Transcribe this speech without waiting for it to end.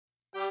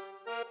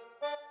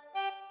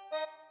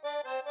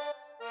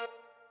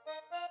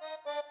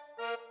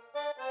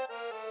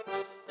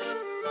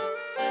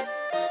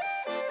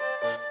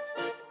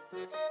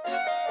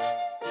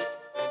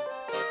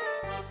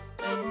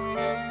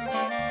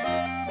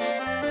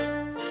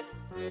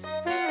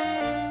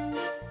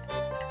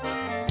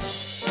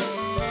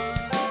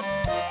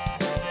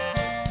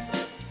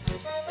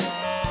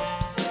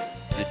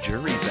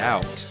Jury's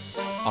out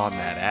on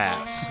that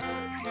ass.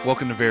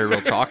 Welcome to Very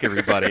Real Talk,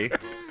 everybody.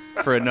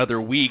 For another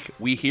week,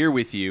 we here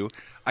with you.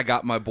 I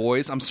got my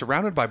boys. I'm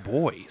surrounded by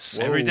boys.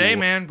 Whoa. Every day,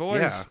 man,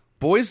 boys. Yeah,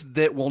 boys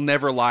that will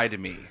never lie to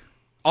me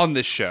on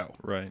this show.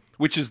 Right.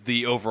 Which is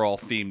the overall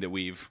theme that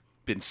we've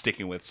been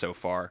sticking with so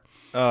far.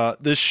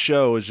 This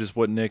show is just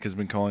what Nick has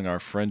been calling our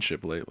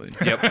friendship lately.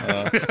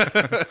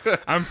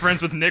 Yep. I'm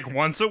friends with Nick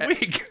once a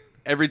week.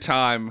 Every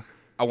time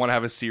I want to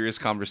have a serious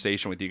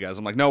conversation with you guys,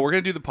 I'm like, no, we're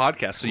going to do the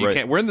podcast, so you Right.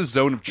 can't. We're in the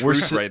zone of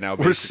truth right now,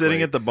 basically. We're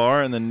sitting at the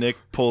bar, and then Nick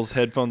pulls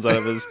headphones out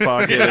of his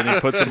pocket, and he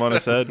puts them on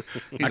his head.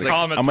 He's I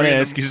call him at I'm going to 3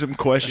 in ask you some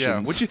questions. Yeah,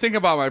 what'd you think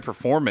about my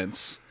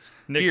performance?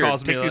 Nick Here,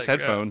 calls take me these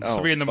like, headphones.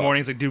 3 in the fuck. morning.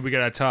 He's like, dude, we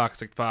gotta talk.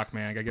 It's like, fuck,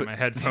 man, I gotta get my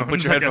headphones.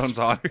 Put your I guess headphones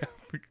on.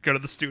 we go to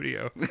the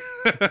studio.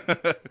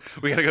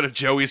 We got to go to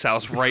Joey's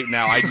house right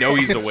now. I know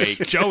he's awake.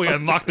 Joey,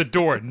 unlock the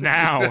door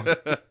now.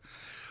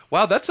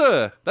 Wow, that's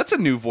a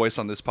new voice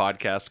on this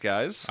podcast,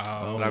 guys. That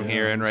I'm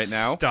hearing right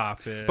now.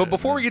 Stop it. But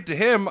before we get to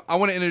him, I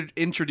want to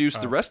introduce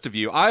the rest of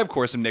you. I, of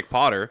course, am Nick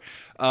Potter.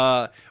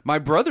 My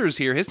brother's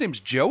here. His name's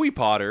Joey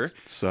Potter.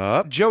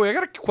 Sup? Joey, I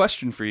got a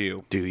question for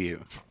you. Do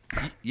you?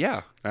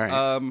 Yeah. All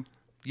right.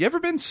 You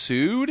ever been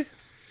sued?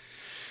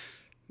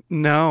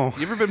 No.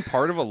 You ever been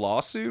part of a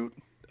lawsuit?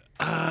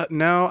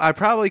 No, I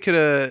probably could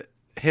have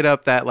hit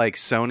up that like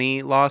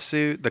Sony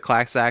lawsuit, the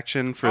class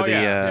action for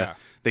yeah.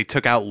 They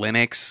took out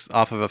Linux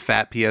off of a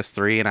fat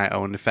PS3 and I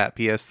owned a fat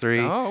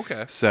PS3. Oh,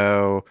 okay.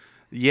 So,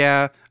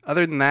 yeah,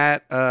 other than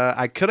that,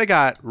 I could have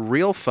got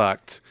real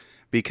fucked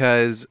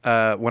because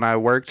when I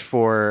worked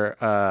for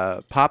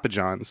Papa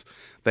John's,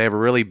 they have a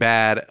really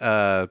bad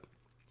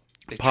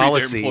They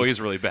policy. treat their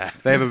employees really bad.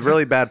 They have a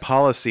really bad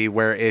policy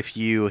where if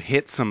you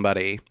hit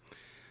somebody,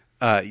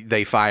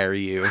 they fire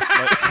you.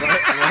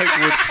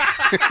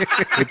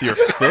 With your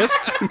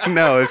fist?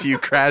 No, if you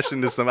crash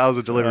into some... I was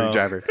a delivery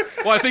driver.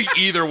 Well, I think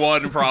either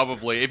one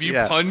probably. If you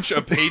Yeah. punch a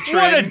what a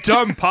patron,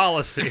 dumb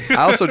policy.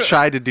 I also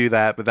tried to do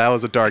that, but that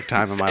was a dark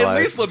time in my at life.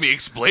 least let me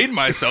explain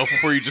myself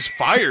before you just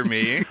fire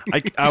me.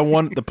 I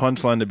want the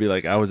punchline to be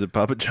like, I was at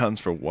Papa John's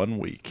for 1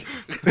 week.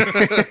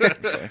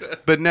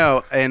 But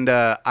no, and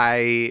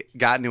I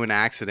got into an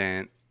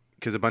accident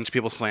because a bunch of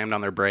people slammed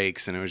on their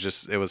brakes, and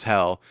it was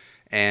hell.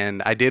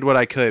 And I did what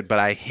I could, but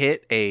I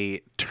hit a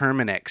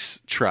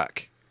Terminix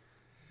truck.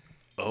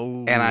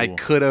 Oh. And I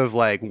could have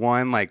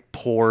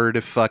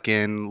poured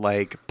fucking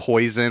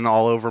poison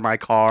all over my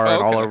car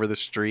and all Okay. over the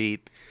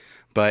street.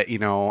 But,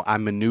 I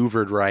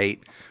maneuvered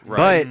right.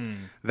 But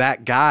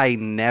that guy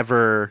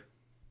never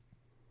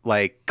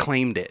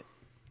claimed it.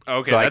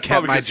 Okay, So I that's kept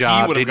probably my 'cause he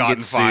job, would have didn't gotten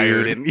get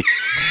fired. sued. And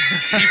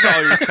He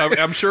probably was covered.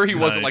 I'm sure he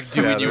wasn't Nice.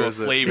 doing Yeah, you there a was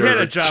a- He flavor. had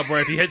a job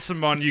where if you hit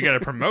someone, you get a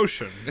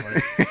promotion.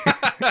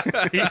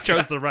 Like, he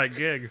chose the right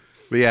gig.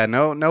 But yeah,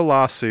 no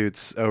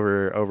lawsuits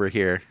over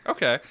here.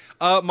 Okay.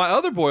 My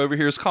other boy over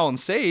here is Colin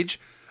Sage.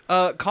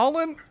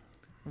 Colin,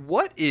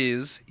 what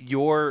is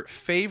your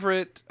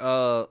favorite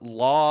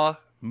law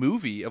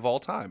movie of all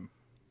time?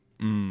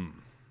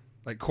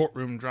 Like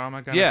courtroom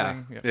drama kind Yeah.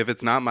 of thing. If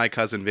it's not My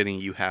Cousin Vinny,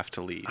 you have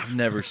to leave. I've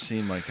never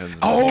seen My Cousin.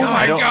 Oh Vinny. my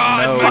I don't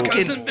God, know-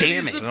 fucking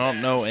damn it. I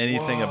don't know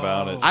anything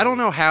about it. I don't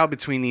know how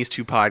between these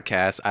two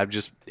podcasts I've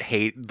just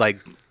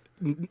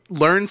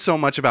learned so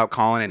much about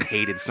Colin and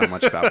hated so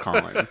much about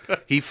Colin.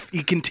 He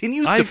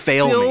continues to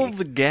fail fill me.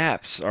 the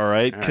gaps, all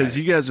right? Because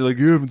right. you guys are like,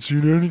 you haven't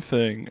seen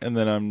anything. And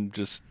then I'm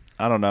just,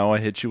 I don't know, I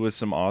hit you with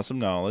some awesome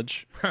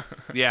knowledge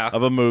Yeah.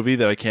 of a movie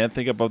that I can't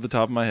think above the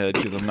top of my head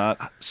because I'm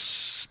not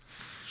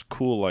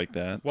cool like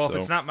that. Well, so. if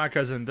it's not My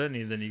Cousin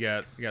Vinny, then you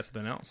got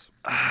something else.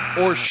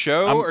 Or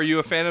show? Are you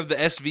a fan of the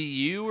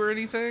SVU or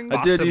anything?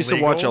 I did Boston used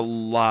to watch a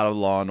Legal? lot of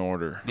Law and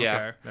Order. Yeah.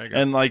 Okay, there you go.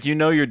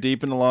 And you're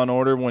deep into Law and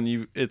Order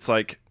when it's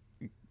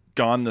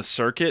gone the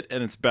circuit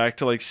and it's back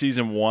to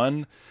season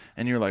 1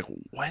 and you're like,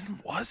 when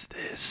was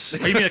this?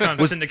 Oh, you mean on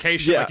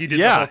syndication, like you did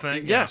the whole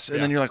thing? Yes. Yeah.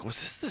 And then you're like,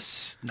 was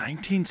this the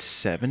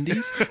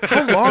 1970s?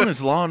 How long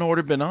has Law and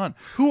Order been on?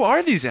 Who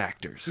are these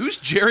actors? Who's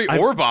Jerry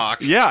Orbach?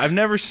 Yeah, I've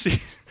never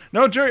seen.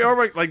 No, Jerry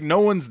Orbach,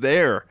 no one's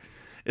there.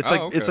 It's Oh,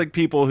 okay. it's like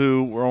people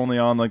who were only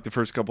on the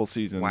first couple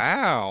seasons.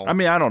 Wow. I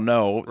mean, I don't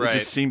know. Right. It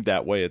just seemed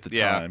that way at the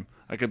Yeah. time.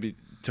 I could be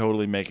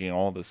totally making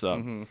all this up.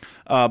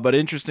 But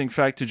interesting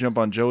fact to jump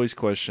on Joey's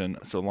question.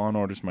 So Law and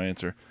Order's my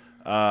answer.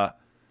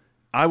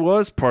 I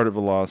was part of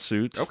a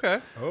lawsuit. Okay.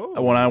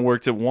 When I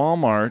worked at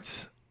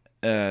Walmart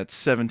at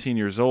 17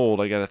 years old,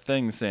 I got a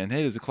thing saying,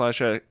 hey, there's a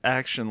class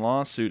action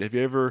lawsuit. Have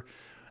you ever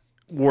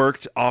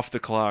worked off the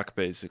clock,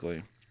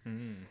 basically?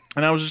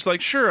 And I was just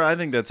like, sure, I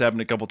think that's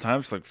happened a couple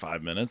times,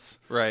 5 minutes.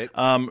 Right.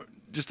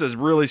 Just a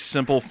really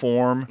simple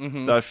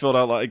form that I filled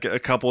out a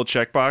couple of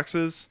check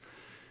boxes.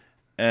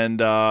 And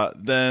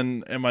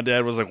then my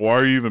dad was like, why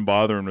are you even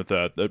bothering with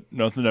that? That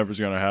nothing ever's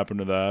going to happen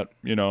to that.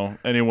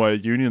 Anyway,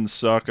 unions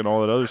suck and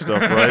all that other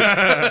stuff,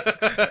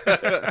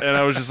 right? And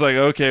I was just like,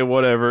 okay,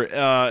 whatever.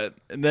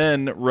 And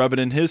then rub it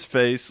in his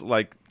face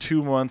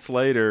 2 months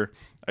later,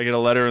 I get a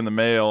letter in the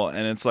mail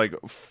and it's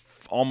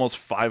almost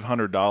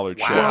 $500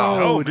 check. Wow.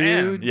 Oh,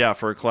 man. Yeah,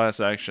 for a class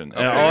action.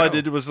 And Okay. all I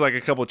did was like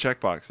a couple check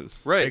boxes.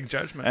 Right. Big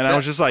judgment. And I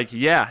was just like,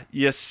 yeah,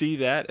 you see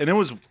that? And it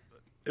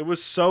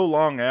was so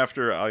long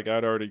after like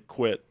I'd already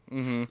quit.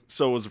 Mm-hmm.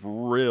 So it was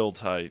real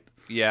tight.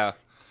 Yeah.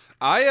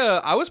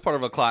 I was part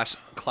of a class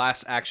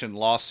action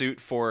lawsuit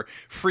for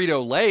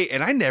Frito-Lay,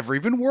 and I never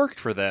even worked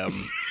for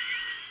them.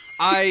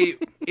 I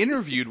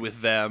interviewed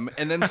with them,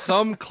 and then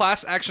some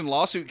class action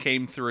lawsuit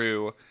came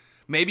through,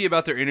 maybe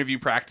about their interview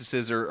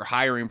practices or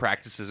hiring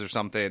practices or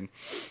something.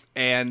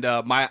 And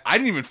I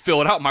didn't even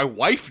fill it out. My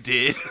wife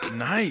did,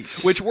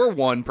 Nice. which we're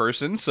one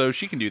person, so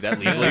she can do that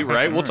legally,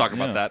 right? We'll talk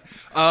about that.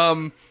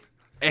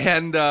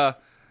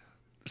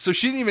 So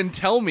she didn't even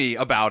tell me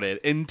about it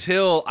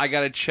until I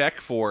got a check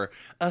for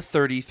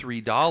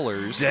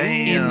 $33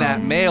 in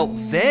that mail.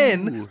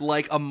 Then,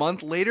 like a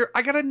month later,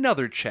 I got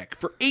another check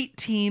for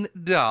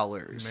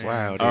 $18.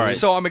 Wow, dude. All right.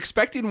 So I'm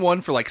expecting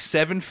one for like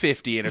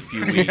 $7.50 in a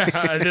few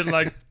weeks. I did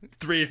like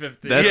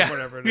 $3.50 That's- or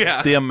whatever it is.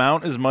 Yeah. The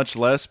amount is much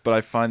less, but I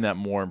find that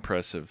more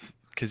impressive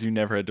because you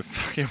never had to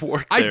fucking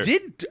work there. I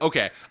did.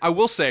 Okay, I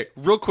will say,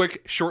 real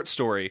quick, short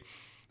story.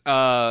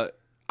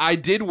 I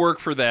did work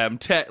for them,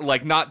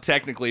 like not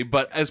technically,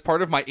 but as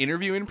part of my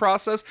interviewing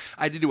process,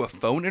 I did do a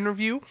phone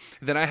interview.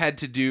 Then I had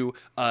to do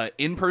an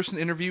in-person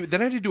interview.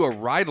 Then I had to do a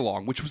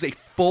ride-along, which was a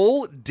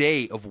full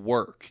day of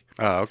work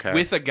Oh, okay.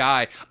 with a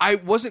guy. I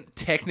wasn't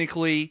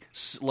technically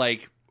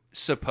like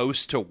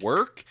supposed to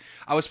work.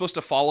 I was supposed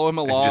to follow him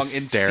along and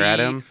just stare see at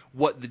him?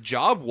 what the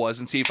job was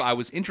and see if I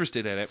was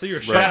interested in it. So you're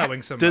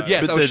shadowing somebody.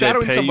 Yes, But I was did they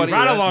shadowing pay you somebody. for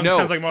Ride along No,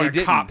 sounds like more they like a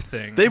didn't. cop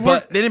thing. They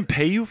But- didn't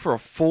pay you for a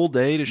full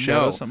day to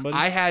shadow No, somebody?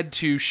 I had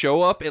to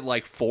show up at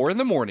like 4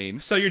 a.m.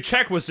 So your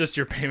check was just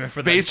your payment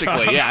for that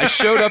Basically, job. yeah. I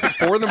showed up at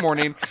 4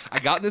 a.m. I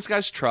got in this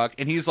guy's truck,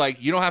 and he's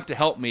like, "You don't have to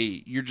help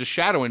me. You're just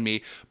shadowing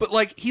me." But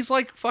like, he's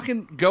like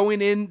fucking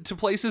going into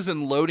places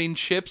and loading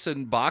chips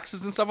and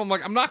boxes and stuff. I'm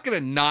like, I'm not gonna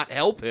not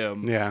help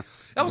him. Yeah.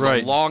 That was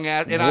Right. a long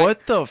ass. And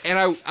What the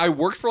f- I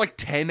worked for like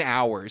 10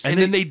 hours, and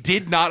And then they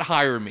did not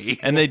hire me.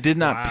 And they did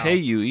not Wow. pay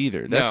you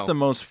either. That's No. the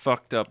most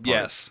fucked up part.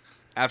 Yes,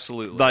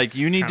 absolutely. Like,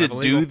 you need to kind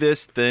of do illegal.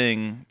 this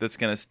thing that's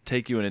going to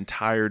take you an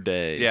entire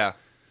day. yeah.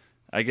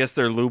 I guess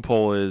their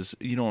loophole is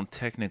you don't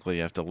technically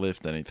have to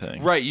lift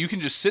anything. Right, you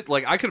can just sit.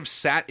 Like, I could have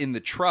sat in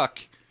the truck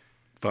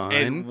Fun.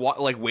 and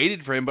like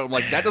waited for him, but I'm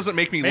like, that doesn't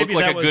make me Maybe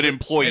look like that a was good the-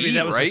 employee, Maybe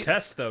that was right? the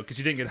test, though, because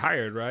you didn't get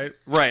hired, right?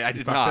 Right, I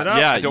did fucked not. it up.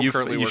 Yeah, I don't you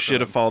currently work for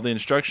should have them. followed the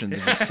instructions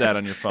and just sat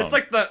on your phone. It's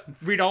like the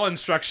read all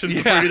instructions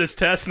before you do this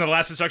test, and the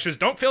last instruction is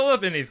don't fill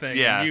up anything.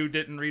 Yeah. And you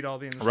didn't read all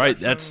the instructions. right.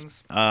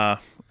 That's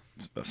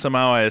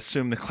somehow I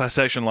assume the class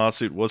action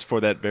lawsuit was for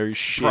that very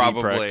shitty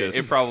Probably. practice.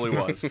 It probably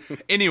was.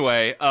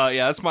 Anyway,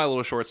 yeah, that's my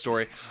little short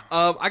story.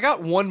 I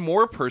got one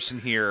more person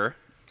here.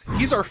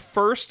 He's our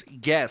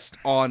first guest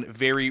on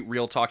Very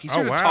Real Talk. He's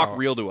here Oh, to wow. talk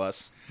real to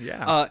us.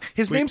 Yeah.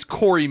 His name's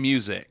Corey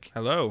Music.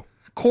 Hello.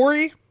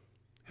 Corey,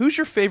 who's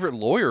your favorite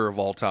lawyer of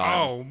all time?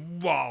 Oh,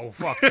 whoa,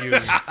 fuck you.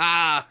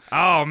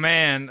 Oh,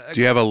 man. Do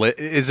you have a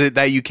is it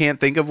that you can't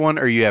think of one,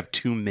 or you have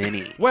too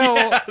many?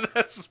 Well,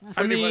 That's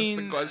pretty much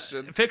the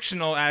question.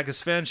 fictional Agus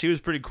Fenn, she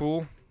was pretty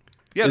cool.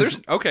 Yeah,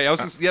 there's okay.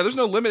 There's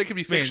no limit. It could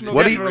be fictional.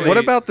 What Definitely. what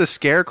about the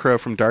Scarecrow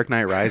from Dark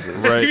Knight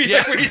Rises? Right.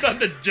 Yeah, where he's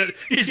on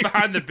he's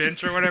behind the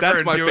bench or whatever. That's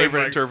and my doing, favorite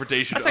like-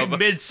 interpretation That's of like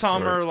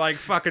midsummer, like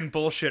fucking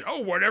bullshit.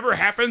 Oh, whatever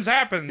happens,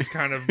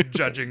 kind of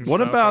judging. What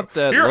stuff. about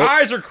that Your lo-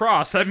 eyes are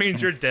crossed. That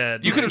means you're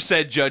dead. You could have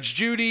said Judge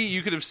Judy.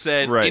 You could have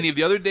said Right. any of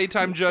the other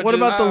daytime judges. What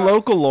about the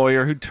local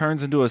lawyer who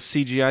turns into a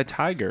CGI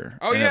tiger?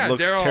 Oh, and yeah, it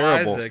looks Daryl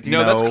terrible. Isaac.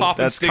 No, that's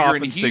Coffin, Stigger,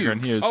 and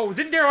Stigger Hughes. Oh,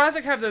 didn't Daryl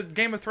Isaac have the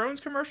Game of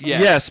Thrones commercial?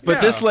 Yes. Yes, but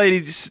Yeah. this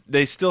lady,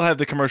 they still have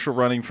the commercial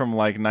running from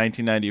like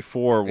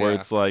 1994 where Yeah.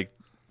 it's like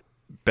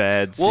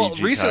bad Well,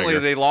 CG recently tiger.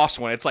 they lost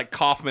one. It's like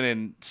Kaufman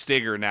and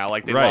Stigger now.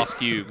 Like they Right. lost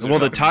Hughes. or Well,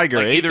 the something. tiger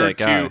like ate either that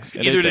guy. It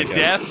ate either to that guy.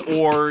 death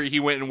or he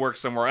went and worked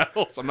somewhere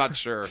else. I'm not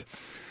sure.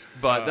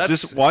 But that's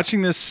Just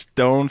watching this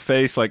stone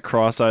face, like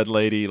cross-eyed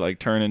lady, like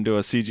turn into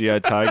a CGI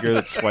tiger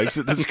that swipes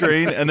at the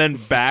screen, and then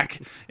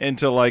back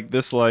into like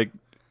this like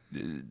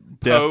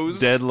Pose.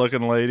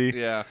 dead-looking lady.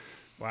 yeah.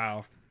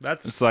 Wow.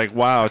 That's It's like,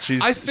 wow, I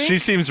think- she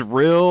seems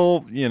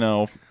real,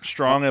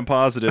 strong and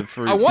positive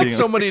for. I want being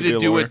somebody be to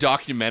do lawyer. a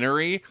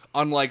documentary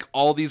on like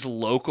all these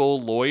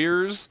local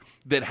lawyers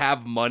that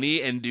have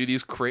money and do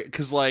these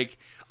because like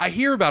I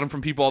hear about them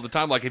from people all the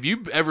time. Like, have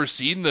you ever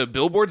seen the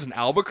billboards in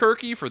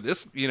Albuquerque for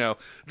this? The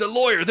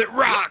lawyer that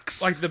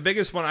rocks. like the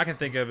biggest one I can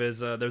think of is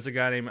there's a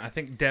guy named I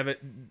think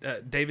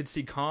David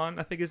C. Kahn,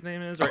 I think his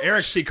name is, or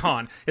Eric C.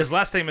 Kahn. His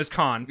last name is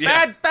Kahn.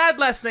 Yeah. Bad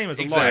last name as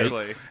a lawyer.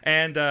 Exactly.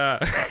 And I'm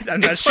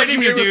not It's like shitting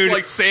he you, was dude.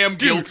 like Sam Dude,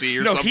 Guilty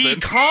or no, something. he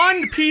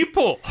conned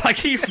people. Like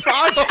he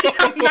frauded.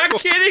 I'm not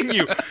kidding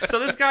you. So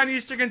this guy in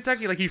Eastern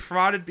Kentucky, like he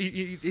frauded.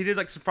 He did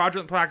like some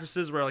fraudulent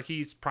practices where like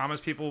he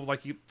promised people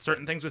like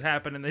certain things would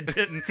happen and they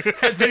didn't.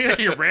 and then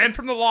he ran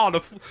from the law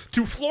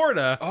to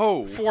Florida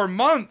for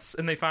months,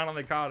 and they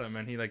finally caught him,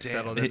 and he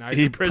settled in. Now he's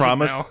He in prison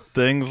promised now.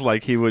 things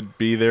like he would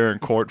be there in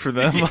court for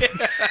them.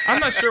 I'm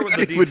not sure what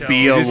the He would details.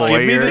 be a Just give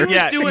me lawyer. the,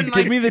 yeah, doing, give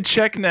like- me the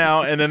check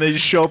now, and then they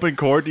just show up in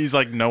court. And he's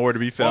like nowhere to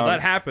be found. Well,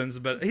 that happens,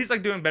 but he's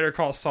doing Better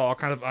Call Saul,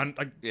 kind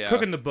of Yeah.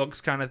 cooking the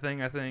books kind of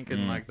thing, I think,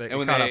 and they And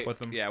when caught they, up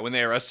with him. yeah, when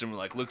they arrested him,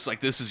 like, looks like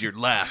this is your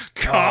last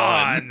Con.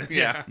 con.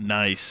 Yeah.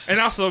 Nice. And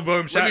also,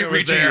 Boom Let me Shatner was read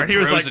you there, your and he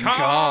was pros like, and "Con."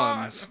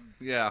 cons.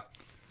 Yeah.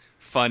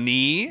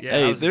 Funny. Yeah, that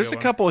Hey, was there's good a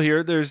one. couple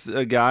here. There's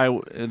a guy,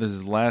 and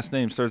his last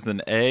name starts with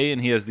an A,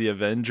 and he has the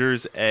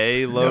Avengers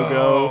A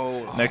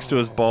logo next to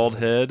his bald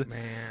head.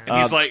 And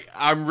he's like,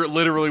 I'm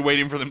literally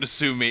waiting for them to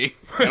sue me.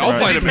 And I'll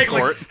fight him in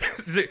court.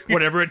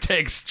 Whatever it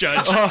takes,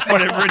 Judge.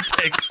 Whatever it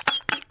takes.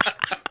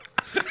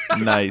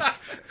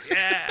 Nice.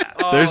 Yeah.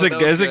 There's a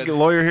that was good.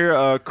 lawyer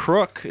here.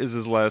 Crook is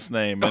his last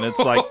name, and it's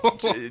like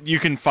you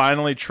can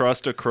finally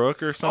trust a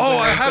crook or something. Oh,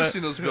 I like have that.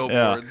 seen those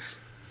billboards.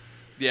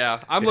 Yeah,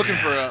 I'm looking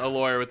for a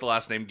lawyer with the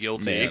last name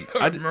Guilty. Man,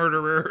 A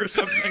murderer or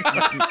something.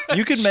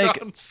 you could make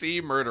John C.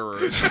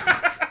 Murderers.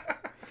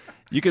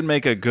 you could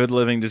make a good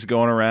living just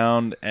going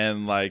around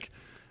and like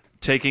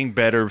taking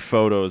better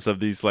photos of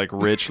these like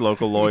rich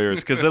local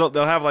lawyers because they'll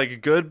have like a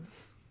good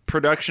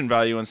production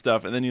value and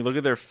stuff, and then you look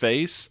at their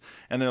face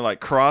and they're like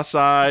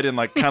cross-eyed and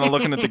like kind of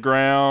looking at the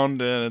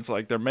ground, and it's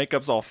like their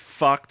makeup's all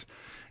fucked,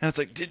 and it's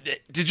like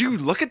did you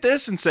look at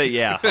this and say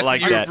yeah, I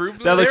like You that approved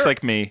of that looks that?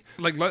 like me.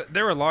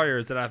 There are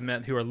lawyers that I've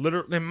met who are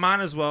literally, they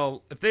might as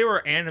well, if they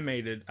were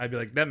animated, I'd be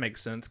like, that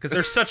makes sense. Because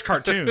they're such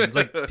cartoons.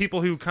 Like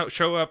people who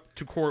show up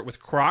to court with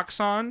Crocs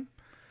on,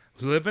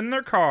 live in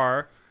their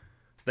car.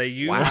 They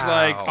use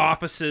like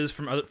offices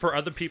for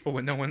other people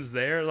when no one's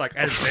there, like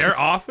as their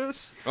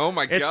office. Oh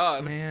my It's,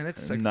 god. man,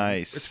 it's like,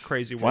 Nice. It's a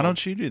crazy. Why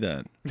don't you do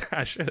that?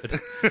 I should.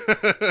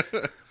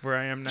 Where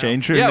I am now.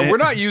 Change your Yeah, name. we're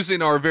not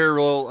using our very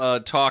real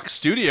talk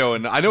studio,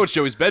 and I know it's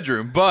Joey's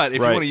bedroom, but if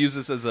Right. you want to use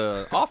this as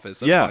a office,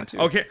 that's Yeah. fine too.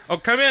 Okay. Oh,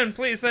 come in,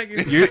 please. Thank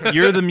you.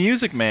 You're the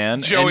music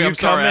man. Joey, and you I'm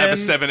sorry, come I have a in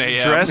 7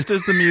 a.m. dressed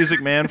as the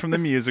music man from the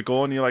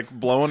musical, and you're like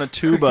blowing a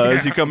tuba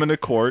as you come into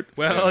court.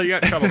 Well, you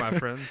got trouble, my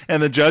friends.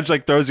 And the judge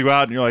like throws you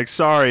out, and you're like,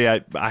 "Sorry,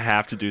 I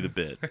have to do the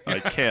bit. I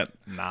can't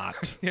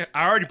not." Yeah,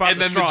 I already bought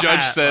And then the straw judge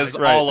hat, says,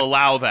 like, Right. I'll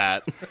allow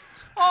that.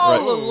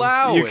 I'll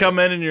allow You it. come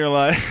in and you're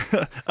like,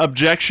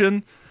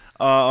 "Objection,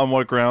 on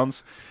what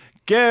grounds?"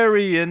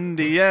 Gary,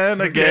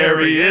 Indiana,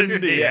 Gary,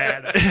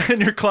 Indiana. And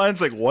your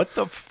client's like, "What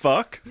the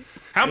fuck?"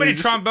 how many you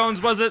just-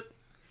 trombones was it?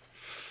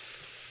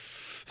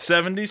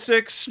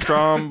 76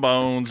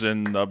 trombones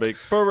in the big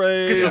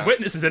parade. Because the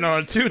witness is in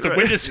on it too. The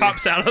witness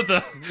hops out of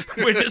the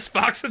witness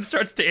box and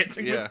starts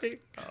dancing Yeah. with me.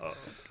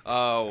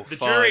 Oh, The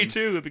fun. jury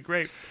too would be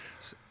great.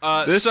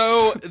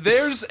 So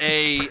there's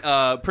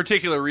a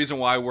particular reason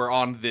why we're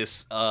on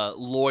this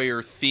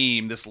lawyer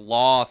theme, this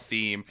law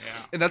theme,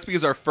 and that's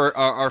because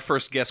our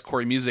first guest,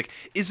 Corey Music,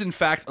 is in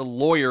fact a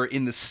lawyer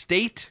in the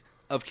state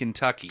of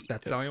Kentucky.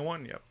 That's the only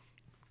one. Yep.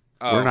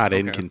 We're not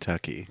in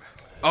Kentucky.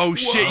 Oh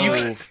shit!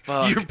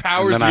 Your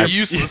powers And then are I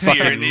useless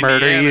here in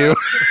Murder Indiana. you.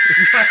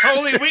 My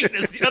only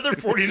weakness: the other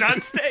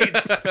 49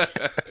 states.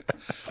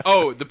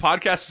 Oh, the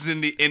podcast is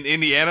in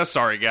Indiana.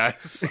 Sorry,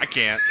 guys, I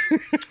can't.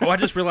 Oh, I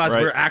just realized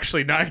Right. we're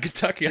actually not in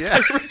Kentucky. I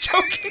thought we were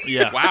joking.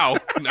 Yeah. Wow,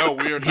 no,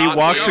 we are He not.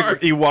 walks. we are.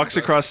 He walks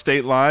across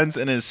state lines,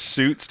 and his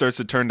suit starts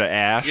to turn to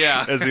ash.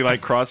 Yeah. As he like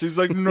crosses, he's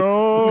like,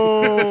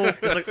 "No!"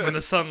 It's like when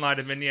the sunlight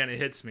of Indiana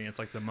hits me. It's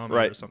like the mummy or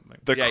Right. something.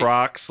 The Yeah.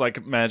 Crocs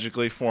like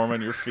magically form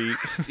on your feet.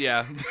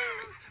 Yeah.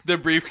 The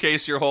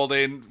briefcase you're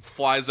holding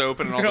flies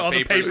open and all, All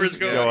the papers,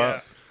 go. go Yeah.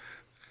 out.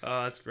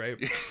 Oh, that's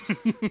great.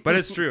 But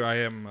it's true. I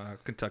am a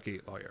Kentucky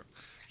lawyer.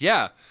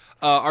 Yeah.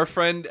 Our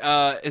friend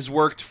has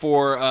worked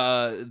for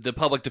the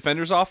public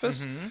defender's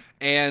office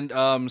and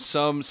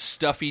some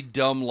stuffy,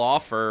 dumb law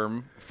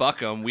firm. Fuck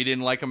them. We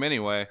didn't like them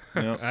anyway.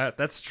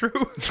 That's true.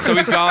 So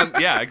he's gone.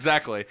 Yeah,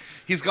 exactly.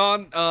 He's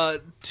gone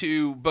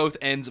to both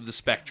ends of the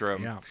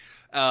spectrum. Yeah.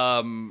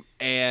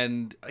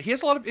 And he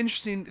has a lot of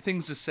interesting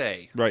things to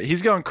say. Right.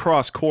 He's gone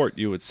cross court,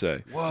 you would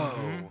say.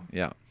 Whoa.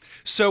 Yeah.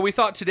 So we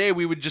thought today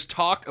we would just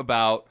talk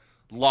about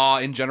law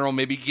in general,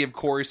 maybe give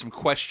Corey some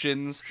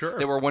questions Sure.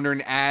 that we're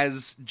wondering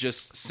as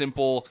just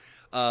simple,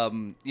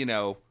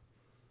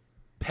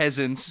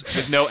 peasants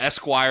with no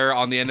Esquire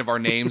on the end of our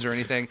names or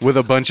anything. With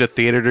a bunch of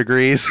theater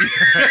degrees.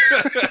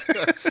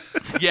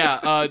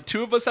 Yeah,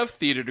 two of us have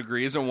theater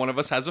degrees and one of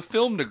us has a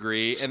film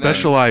degree. And then,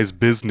 Specialized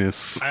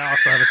business. I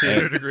also have a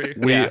theater degree.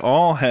 We Yeah.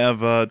 all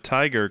have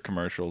Tiger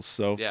commercials,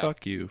 so Yeah.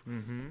 fuck you.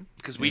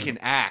 because we can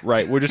act.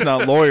 Right. We're just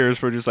not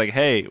lawyers. We're just like,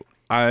 hey,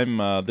 I'm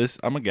a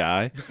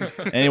guy.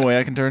 Anyway,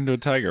 I can turn into a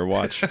tiger.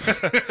 Watch.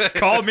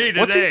 Call me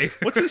today.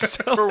 What's he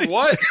selling? For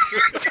what?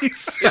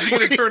 Is he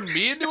going to turn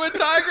me into a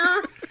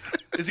tiger?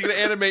 Is he going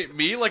to animate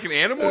me like an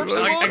Animorphs?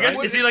 Like,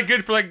 look? is he like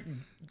good for like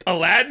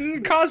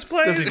Aladdin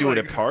cosplay? Does he do it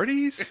at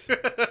parties?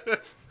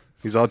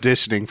 He's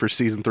auditioning for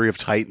season 3 of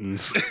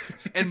Titans.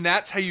 And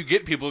that's how you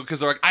get people, because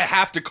they're like, I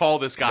have to call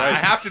this guy. I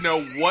have to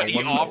know what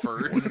he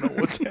offers.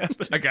 What's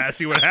happening? I gotta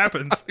see what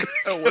happens.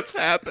 What's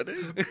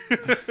happening?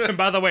 And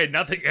by the way,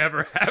 nothing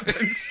ever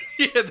happens.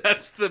 Yeah,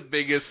 that's the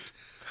biggest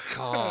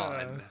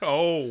con.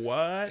 Oh,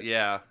 what?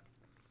 Yeah.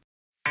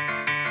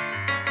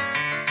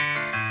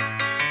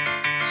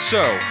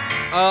 So,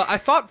 I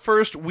thought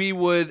first we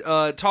would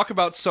talk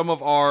about some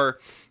of our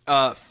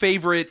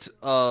favorite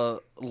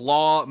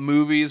law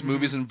movies,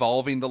 movies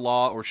involving the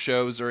law or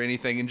shows or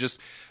anything, and just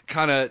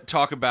kind of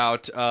talk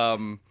about,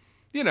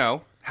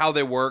 how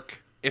they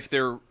work, if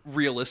they're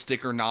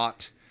realistic or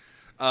not.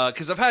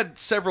 Because I've had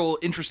several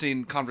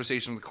interesting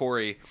conversations with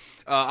Corey.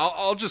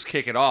 I'll just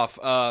kick it off.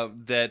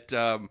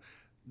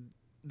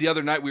 The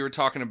other night we were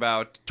talking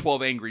about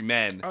 12 Angry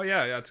Men. Oh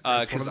yeah, it's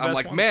Because I'm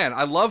like, man,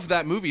 I love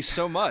that movie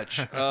so much.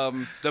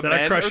 The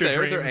men crush are your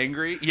there, they're dreams?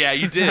 angry. Yeah,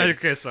 you did.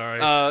 Okay,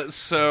 sorry.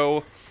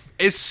 So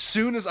as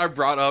soon as I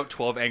brought up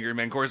 12 Angry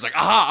Men, Corey's like,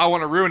 aha, I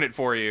want to ruin it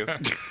for you.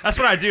 That's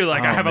what I do.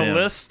 Like, I have man. a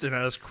list, and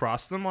I just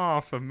cross them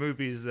off of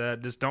movies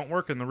that just don't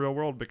work in the real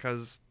world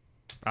because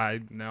I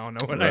now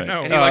know what I Right.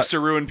 know. And he likes to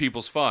ruin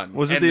people's fun.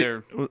 Was it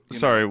and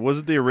was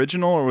it the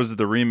original or was it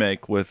the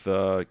remake with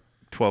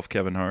 12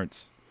 Kevin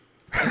Harts?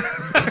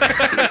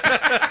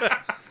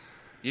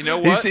 You know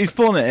what? He's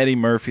pulling an Eddie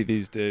Murphy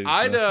these days.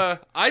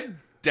 I'd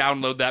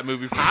download that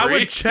movie for I free.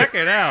 would check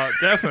it out,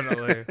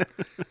 definitely.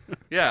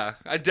 Yeah,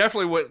 I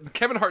definitely would.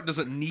 Kevin Hart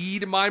doesn't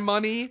need my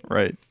money,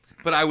 Right.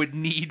 but I would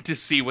need to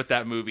see what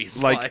that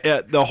movie's Like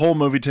like. the whole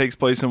movie takes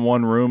place in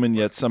one room, and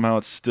yet somehow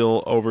it's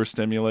still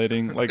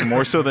overstimulating. Like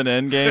more so than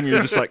Endgame,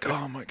 you're just like,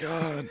 oh my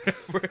god,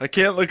 I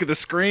can't look at the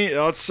screen.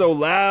 Oh, it's so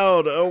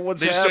loud. Oh,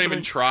 what's They just don't happening?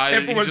 even try.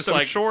 Everyone's He's just so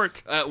like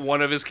short.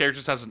 one of his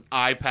characters has an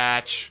eye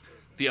patch.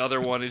 The other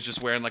one is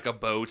just wearing like a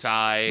bow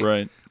tie.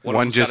 Right. One, of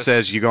One them's just got a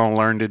says, "You gonna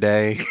learn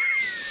today."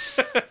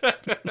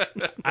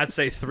 I'd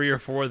say 3 or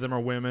 4 of them are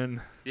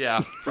women,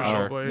 yeah, for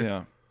sure. probably.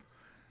 Yeah.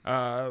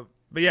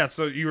 But yeah,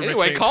 so you were Anyway,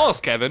 mentioning call us,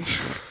 Kevin.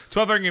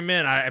 12 Angry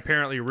Men. I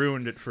apparently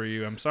ruined it for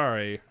you. I'm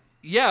sorry.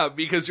 Yeah,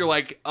 because you're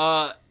like,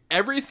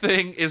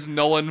 everything is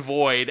null and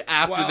void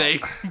after Well, they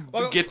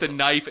well, get the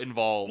knife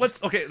involved.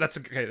 That's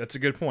a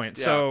good point.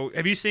 So,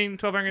 have you seen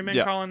 12 Angry Men,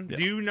 Yeah. Colin? Yeah.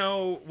 Do you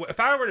know if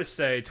I were to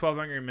say 12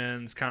 Angry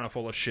Men's kind of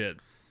full of shit?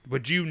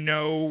 Would you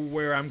know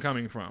where I'm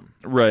coming from?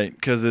 Right,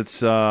 because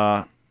it's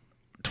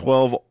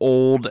 12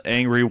 old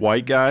angry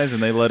white guys,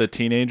 and they let a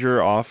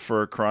teenager off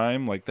for a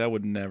crime. Like that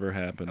would never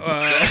happen.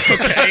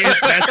 Okay,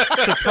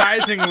 that's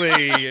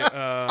surprisingly.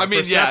 I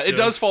mean, yeah, it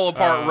does fall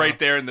apart right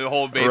there in the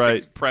whole basic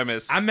Right.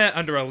 premise. I meant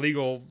under a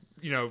legal,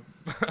 analysis.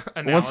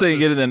 Once they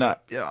get it in,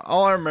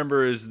 all I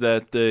remember is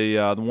that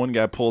the one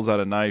guy pulls out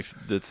a knife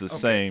that's the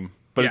same,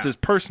 but it's Yeah. his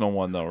personal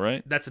one though,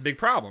 right? That's a big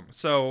problem.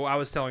 So I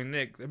was telling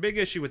Nick, the big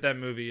issue with that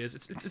movie is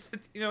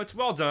it's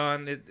well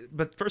done.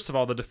 But first of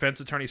all, the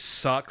defense attorney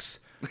sucks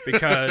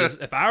because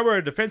if I were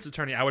a defense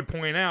attorney, I would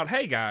point out,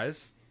 hey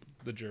guys,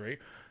 the jury,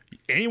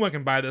 anyone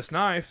can buy this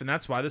knife, and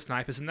that's why this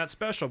knife isn't that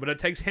special. But it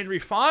takes Henry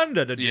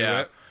Fonda to do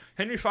Yeah. it.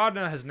 Henry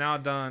Fonda has now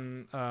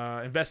done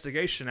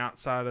investigation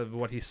outside of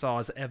what he saw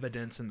as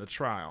evidence in the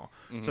trial.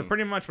 So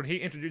pretty much when he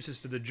introduces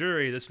to the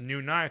jury this new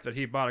knife that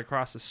he bought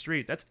across the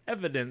street, that's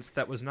evidence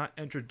that was not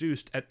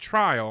introduced at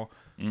trial.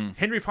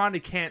 Henry Fonda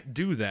can't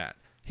do that.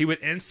 He would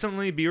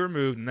instantly be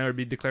removed and there would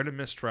be declared a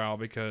mistrial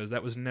because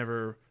that was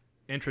never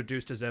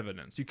introduced as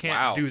evidence. You can't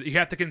Wow. do that. You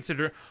have to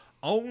consider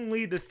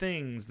only the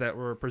things that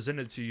were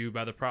presented to you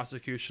by the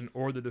prosecution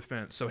or the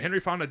defense. So Henry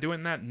Fonda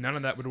doing that, none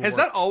of that would work. Has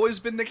that always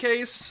been the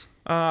case?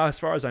 As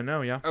far as I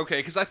know, yeah. Okay,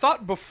 because I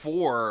thought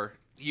before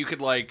you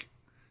could like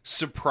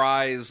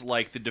surprise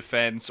like the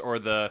defense or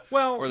the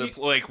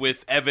like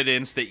with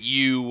evidence that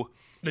you.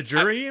 The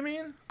jury, you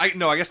mean? I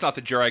guess not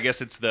the jury. I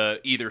guess it's the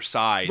either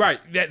side. Right.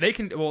 Yeah, they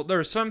can. Well, there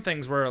are some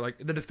things where like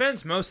the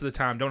defense most of the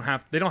time don't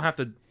have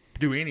to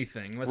do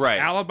anything. Right.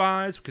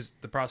 Alibis, because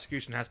the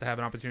prosecution has to have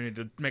an opportunity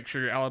to make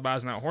sure your alibi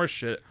is not horse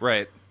shit.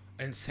 Right.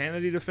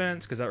 Insanity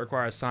defense, because that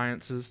requires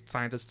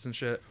scientists and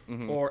shit,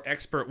 or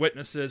expert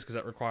witnesses, because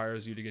that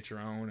requires you to get your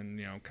own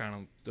and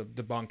kind of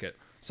debunk it.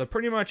 So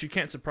pretty much you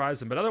can't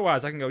surprise them. But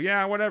otherwise, I can go,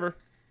 yeah, whatever,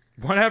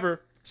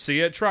 see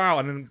you at trial,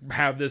 and then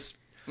have this.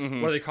 What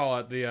do they call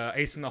it? The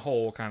ace in the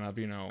hole kind of.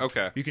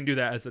 Okay. You can do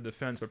that as the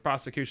defense, but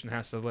prosecution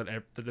has to let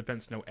the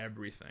defense know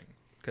everything.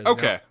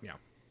 Okay. Yeah.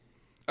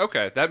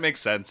 Okay, that makes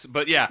sense.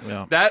 But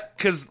yeah.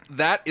 Because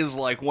that is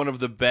like one of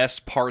the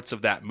best parts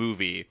of that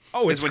movie.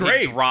 Oh, is it's when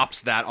great. he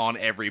drops that on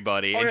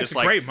everybody and yeah, just it's a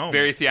like great moment.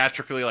 very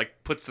theatrically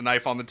like puts the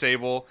knife on the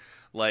table.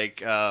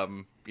 Like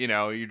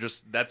you're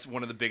just that's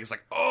one of the biggest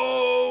like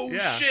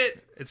Yeah.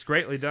 shit. It's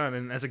greatly done,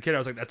 and as a kid, I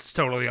was like, "That's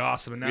totally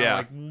awesome." And now, Yeah.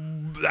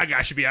 I'm like, that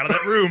guy should be out of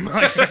that room.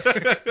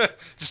 Like,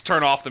 Just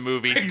turn off the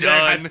movie.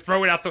 exactly. Done.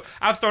 Throw it out.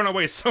 I've thrown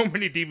away so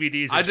many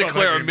DVDs. I of 12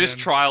 declare a Angry Men.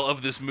 mistrial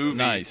of this movie.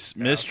 Nice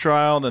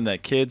mistrial. Then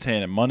that kid's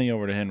handing money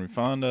over to Henry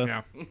Fonda.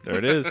 Yeah. There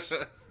it is.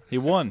 He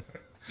won.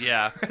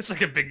 Yeah. It's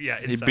like a big He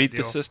inside beat deal.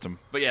 the system.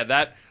 But yeah,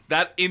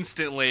 that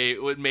instantly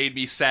what made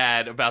me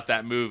sad about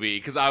that movie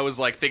because I was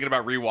like thinking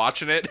about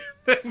rewatching it.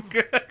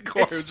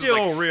 Corey It's was just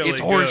still like, really it's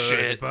good,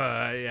 horseshit.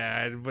 but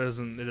yeah, it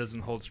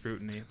doesn't hold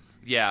scrutiny.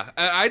 Yeah,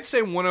 I'd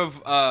say one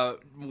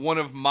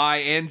of my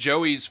and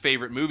Joey's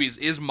favorite movies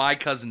is My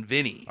Cousin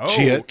Vinny. Oh,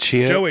 Chia,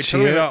 Joey, tell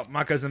me Chia. about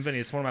My Cousin Vinny.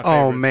 It's one of my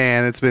favorites. Oh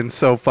man, it's been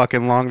so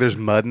fucking long. There's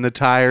mud in the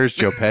tires.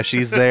 Joe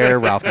Pesci's there.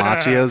 Ralph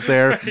Macchio's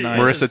there.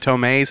 Marissa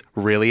Tomei's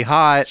really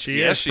hot. She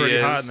Yes, is pretty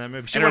is. hot in that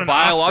movie. She And won her an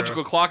Oscar.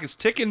 biological clock is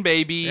ticking,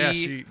 baby. Yeah,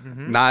 she.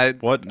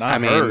 Not What? Not I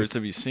mean, hers.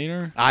 Have you seen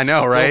her? I know,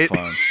 Still right?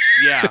 fun.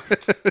 Yeah,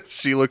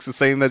 She looks the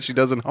same that she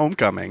does in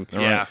Homecoming.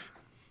 yeah.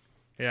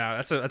 Yeah,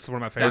 that's one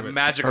of my That favorites.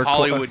 magic Her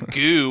Hollywood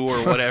goo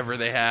or whatever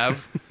they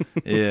have.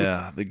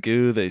 Yeah, the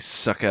goo they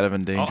suck out of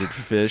endangered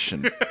fish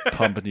and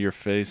pump into your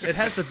face. It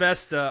has the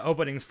best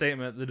opening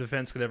statement the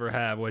defense could ever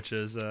have, which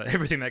is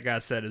everything that guy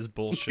said is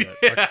bullshit.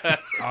 Like,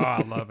 oh,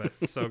 I love it.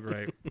 It's so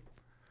great.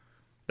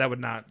 That would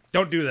not.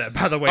 Don't do that,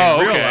 by the way, Oh,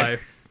 in real okay.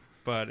 life.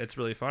 But it's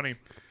really funny.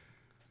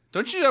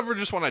 Don't you ever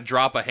just want to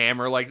drop a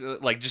hammer, like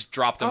just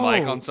drop the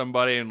mic Oh. on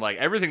somebody and like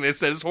everything they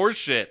said is horse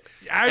shit,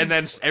 I've- and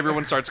then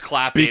everyone starts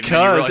clapping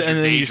Because, and and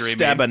then you daydreaming.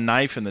 stab a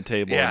knife in the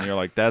table, Yeah. and you're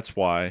like, "That's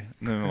why."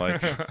 And then they're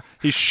like,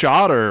 "He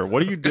shot her.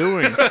 What are you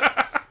doing?"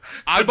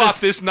 I bought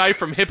this knife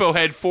from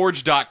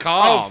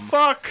HippoHeadForge.com.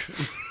 fuck!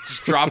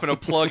 Just dropping a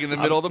plug in the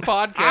middle of the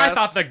podcast. I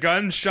thought the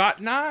gun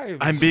shot knives.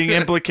 I'm being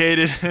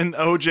implicated in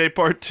OJ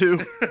Part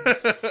 2.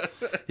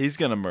 He's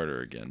gonna murder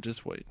again.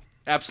 Just wait.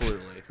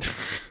 Absolutely.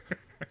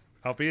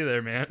 I'll be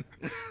there, man.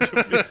 For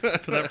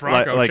that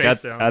Bronco Like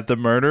chase at, down. at the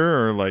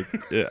murder or like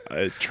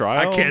a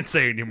trial. I can't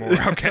say anymore.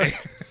 Okay.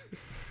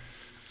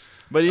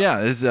 But yeah,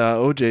 this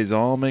OJ's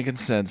all making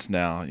sense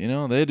now. You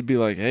know, they had to be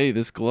like, "Hey,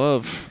 this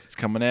glove, it's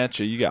coming at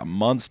you. You got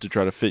months to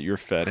try to fit your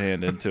fat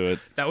hand into it."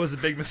 That was a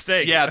big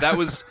mistake. Yeah, that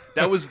was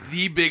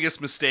the biggest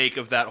mistake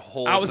of that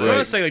whole. I was thing. going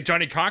to say like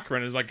Johnny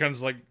Cochran is like kind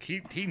of like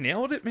he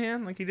nailed it,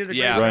 man. Like he did a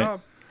Yeah. great Right.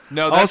 job.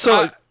 No, that's,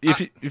 Also,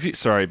 if you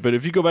sorry, but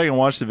if you go back and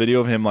watch the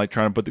video of him like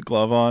trying to put the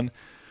glove on,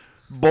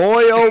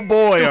 boy oh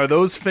boy, are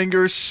those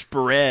fingers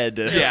spread?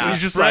 Yeah.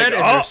 he's just Spread like,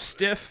 and oh, they're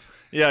stiff.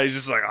 yeah, he's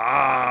just like,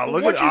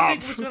 look What at do you ah.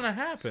 think was going to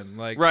happen?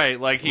 Like,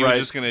 right, like he Right. was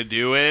just gonna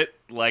do it,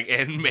 like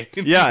and make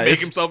Yeah, make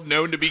it's- himself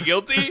known to be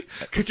guilty.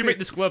 could you make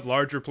this glove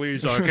larger,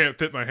 please? Oh, I can't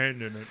fit my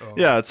hand in it. Oh.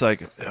 Yeah, it's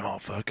like, oh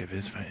fuck, if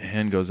his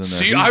hand goes in there,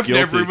 See, he's I've guilty.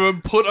 never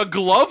even put a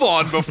glove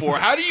on before.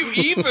 How do you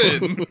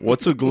even?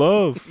 What's a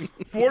glove?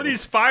 What are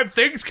these 5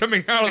 things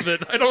coming out of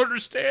it? I don't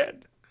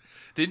understand.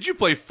 Did you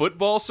play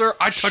football, sir?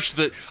 I touched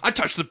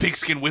the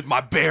pigskin with my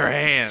bare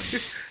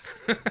hands.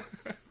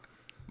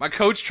 My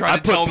coach tried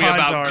to put tell me pine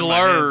about tar in my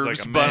hands like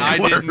glurves, a but man. I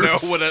didn't know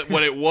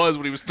what it was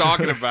when he was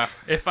talking about.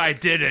 If I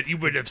did it, you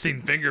would have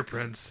seen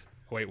fingerprints.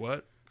 Wait,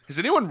 what? Has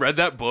anyone read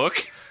that book?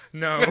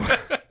 No.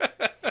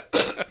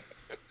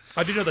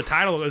 I do know the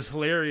title was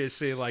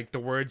hilariously like the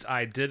words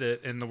 "I did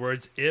it" and the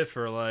words "if"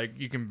 are like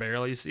you can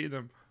barely see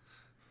them.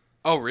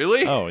 Oh,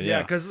 really? Oh Yeah,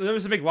 yeah, because there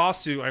was a big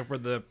lawsuit like where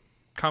the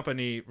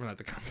company, well, not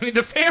the company,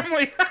 the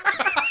family.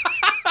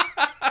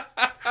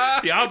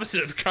 The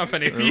opposite of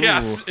company.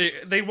 Yes,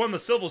 they won the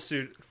civil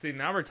suit. See,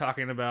 now we're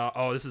talking about.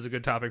 Oh, this is a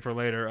good topic for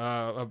later.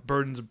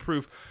 Burdens of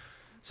proof.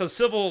 So,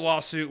 civil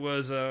lawsuit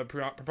was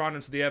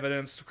preponderance of the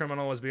evidence. The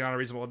criminal was beyond a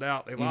reasonable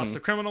doubt. They lost the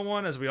criminal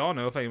one, as we all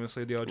know,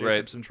 famously the O.J. Right.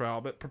 Simpson trial.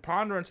 But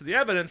preponderance of the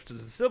evidence, which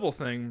is a civil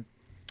thing,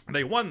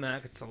 they won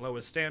that. It's the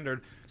lowest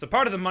standard. So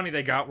part of the money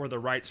they got were the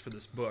rights for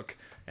this book,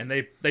 and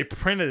they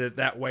printed it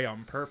that way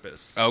on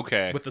purpose.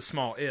 Okay. With the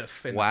small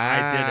if. And Wow.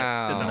 I did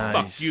it. As a Nice.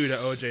 fuck you to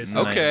O.J. Simpson.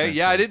 Okay, Nice,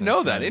 yeah, I nice, didn't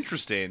know that. nice.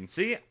 Interesting.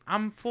 See,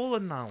 I'm full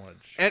of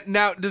knowledge. And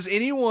now, does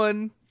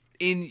anyone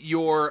in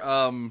your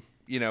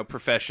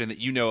profession that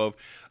you know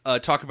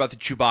of talk about the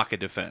Chewbacca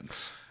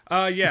defense?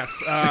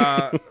 Yes.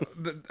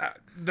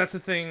 That's a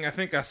thing. I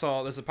think I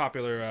saw. There's a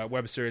popular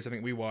web series. I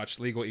think we watched.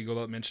 Legal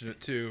Eagle mentioned it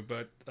too.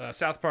 But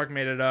South Park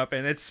made it up,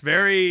 and it's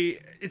very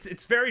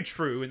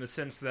true in the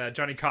sense that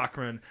Johnny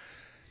Cochran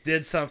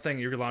did something.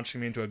 You're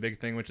launching me into a big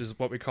thing, which is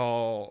what we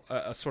call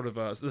a sort of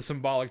the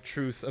symbolic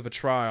truth of a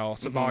trial.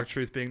 Symbolic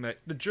truth being that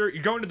the jury,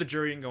 you're going to the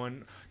jury and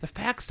going, the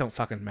facts don't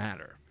fucking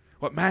matter.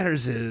 What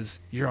matters is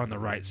you're on the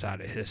right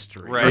side of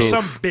history, Right. or Oof.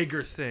 some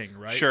bigger thing,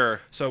 right? Sure.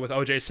 So with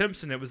O.J.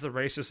 Simpson, it was the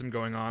racism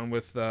going on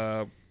with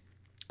The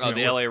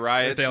LA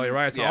riots. the LA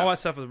riots, and Yeah. all that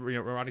stuff with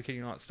Rodney King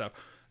and all that stuff.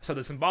 So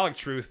the symbolic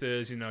truth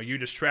is, you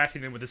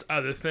distracting them with this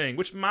other thing,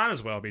 which might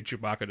as well be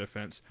Chewbacca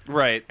defense.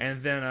 Right.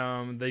 And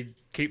then they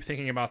keep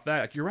thinking about that.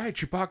 Like, you're right,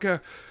 Chewbacca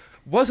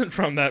wasn't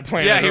from that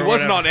planet. Yeah, he or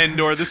wasn't on whatever.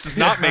 Endor. This does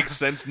not make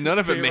sense. None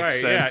of it You're makes right,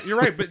 sense. Yeah, you're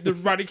right. But the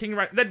Rodney King,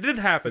 that did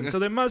happen. So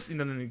they must,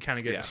 then you kind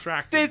of get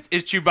distracted. This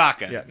is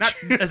Chewbacca. Yeah, not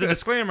as a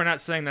disclaimer, not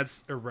saying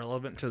that's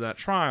irrelevant to that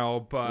trial,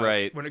 but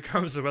Right. when it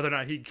comes to whether or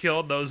not he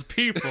killed those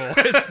people,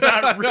 it's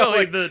not really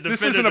Like, the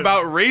this isn't definitive-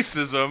 about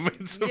racism.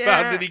 It's Yeah.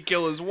 about did he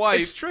kill his wife?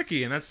 It's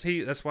tricky, and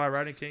that's why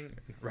Rodney King,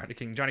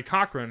 Johnny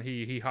Cochran,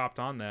 he hopped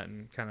on that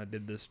and kind of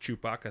did this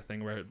Chewbacca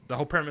thing where the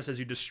whole premise is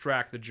you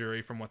distract the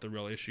jury from what the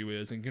real issue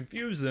is and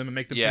confuse them and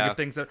make them Yeah. think of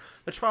things that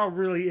the trial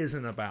really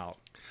isn't about.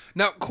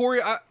 Now, Corey,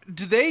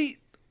 do they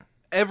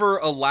ever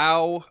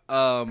allow?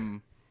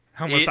 I'm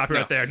gonna stop you no.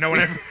 right there.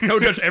 No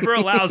judge ever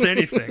allows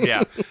anything.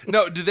 Yeah.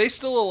 No, do they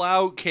still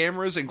allow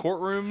cameras in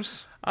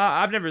courtrooms?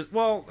 I've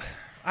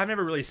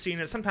never really seen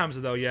it. Sometimes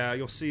though, yeah,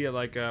 you'll see it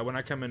like when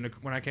I came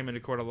into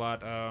court a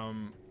lot.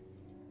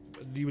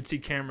 You would see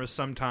cameras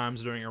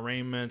sometimes during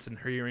arraignments and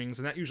hearings,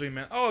 and that usually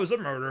meant, oh, there's a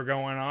murder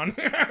going on,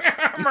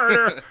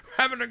 murder,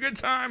 having a good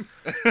time.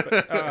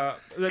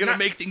 Gonna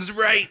make things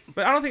right.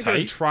 But I don't think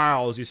during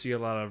trials you see a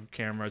lot of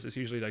cameras. It's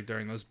usually like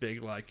during those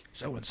big, like,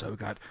 so and so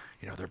got,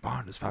 their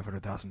bond is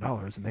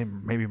 $500,000 and they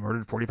maybe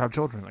murdered 45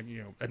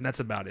 children, and that's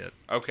about it.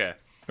 Okay.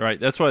 Right.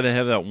 That's why they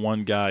have that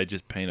one guy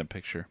just paint a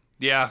picture.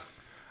 Yeah.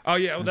 Oh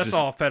yeah, well, that's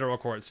all federal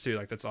courts too.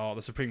 Like that's all.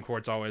 The Supreme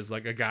Court's always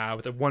like a guy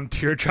with a one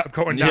teardrop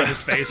going down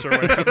his face or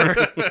whatever.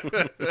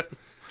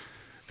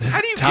 How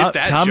do you get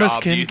that Thomas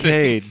job? do you think?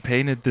 Kincaid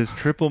painted this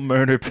triple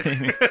murder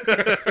painting.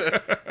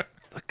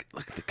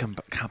 look at the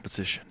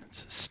composition.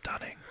 It's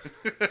stunning.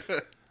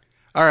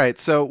 All right,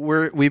 so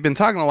we've been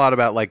talking a lot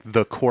about like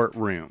the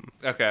courtroom,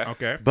 Okay.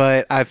 Okay.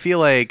 but I feel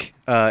like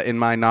in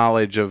my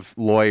knowledge of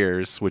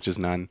lawyers, which is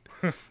none,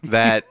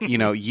 that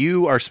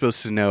you are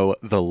supposed to know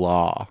the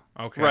law.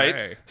 Okay.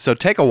 Right. So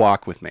take a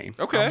walk with me.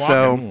 Okay.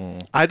 So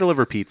I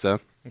deliver pizza,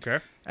 Okay.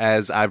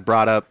 as I've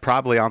brought up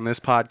probably on this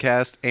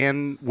podcast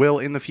and will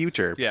in the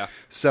future. Yeah.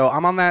 So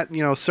I'm on that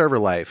server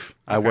life.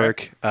 I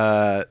work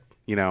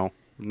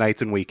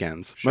nights and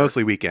weekends,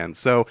 mostly weekends.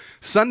 So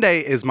Sunday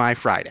is my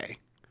Friday,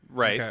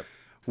 Right. Okay.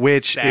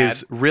 which Sad.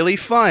 is really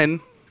fun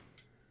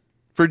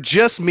for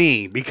just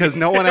me because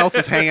no one else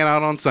is hanging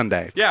out on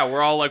Sunday. Yeah,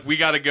 we're all like, we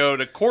got to go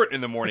to court in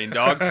the morning,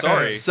 dog.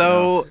 Sorry.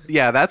 So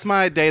yeah, that's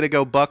my day to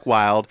go buck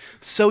wild.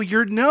 So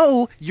your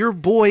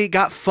boy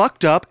got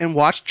fucked up and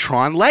watched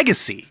Tron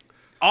Legacy.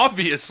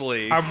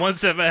 Obviously. I'm one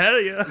step ahead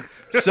of you.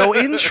 So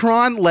in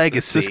Tron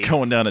Legacy, Is this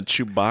going down a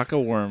Chewbacca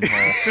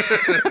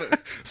wormhole?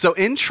 So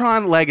in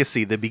Tron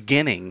Legacy, the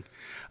beginning,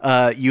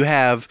 you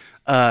have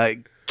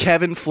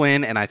Kevin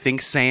Flynn and I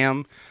think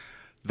Sam,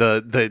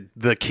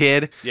 the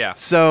kid. Yeah.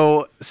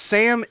 So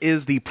Sam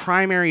is the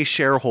primary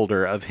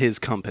shareholder of his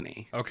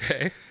company.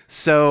 Okay.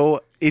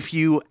 So if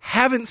you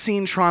haven't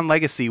seen Tron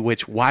Legacy,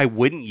 which why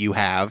wouldn't you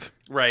have?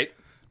 Right.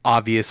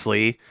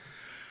 Obviously,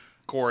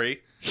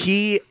 Corey.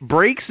 he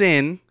breaks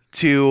in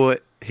to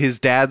his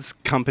dad's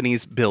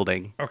company's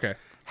building, Okay.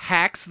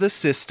 hacks the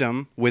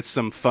system with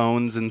some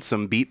phones and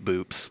some beat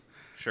boops,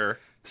 Sure.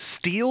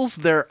 steals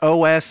their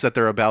OS that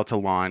they're about to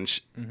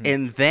launch,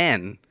 and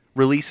then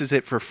releases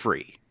it for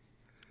free.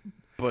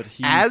 But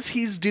As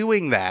he's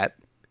doing that,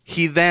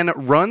 he then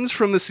runs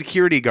from the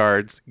security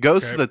guards,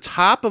 goes to the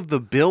top of the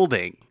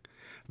building,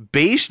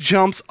 base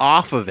jumps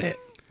off of it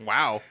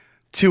Wow.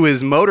 to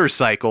his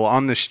motorcycle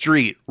on the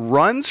street,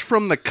 runs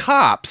from the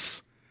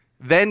cops,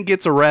 then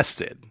gets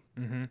arrested.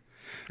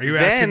 Are you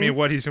Then- asking me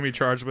what he's going to be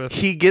charged with?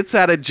 He gets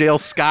out of jail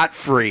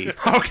scot-free.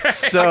 Okay.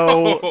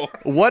 So,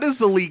 what is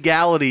the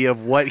legality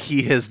of what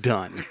he has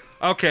done?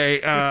 Okay.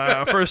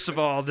 First of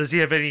all, does he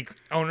have any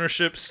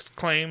ownership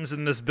claims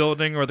in this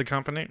building or the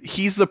company?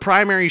 He's the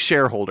primary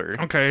shareholder.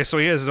 Okay, so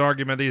he has an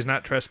argument that he's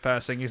not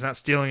trespassing, he's not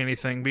stealing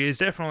anything, but he's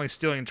definitely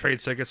stealing trade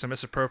secrets and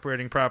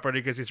misappropriating property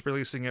because he's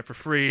releasing it for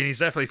free, and he's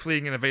definitely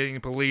fleeing and evading the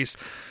police,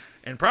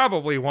 and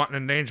probably wanting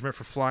endangerment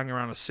for flying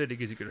around a city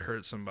because he could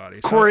hurt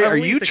somebody. So Corey, at are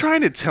least you the- trying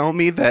to tell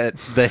me that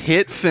the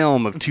hit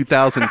film of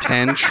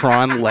 2010,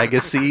 Tron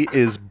Legacy,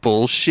 is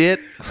bullshit?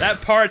 That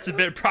part's a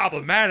bit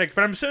problematic,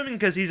 but I'm assuming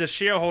because he's a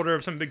shareholder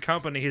of some big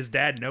company, his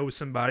dad knows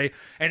somebody,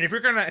 and if you're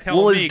gonna tell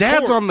Well, me, his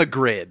dad's Corey- on the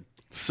grid.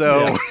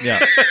 So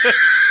yeah.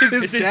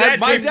 Is his dad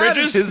my Jake dad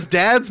Bridges? his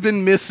dad's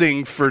been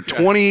missing for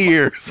 20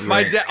 years.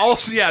 My dad.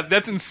 Also, yeah,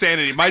 that's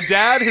insanity. My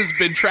dad has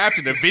been trapped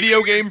in a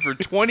video game for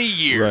 20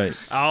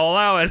 years. Right. I'll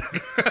allow it.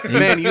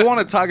 Man, you want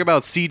to talk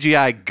about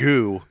CGI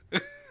goo.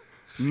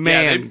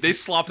 Man, Yeah, they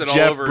slopped it Jeff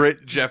all over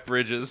Brid- Jeff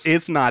Bridges.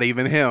 it's not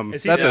even him.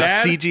 Is he That's the a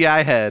dad?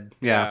 CGI head.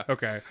 Yeah.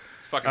 Okay.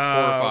 It's fucking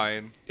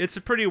horrifying. It's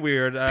a pretty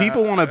weird.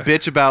 People want to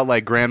bitch about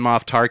like Grand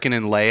Moff Tarkin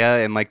and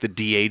Leia and like the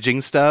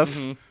de-aging stuff.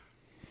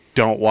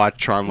 Don't watch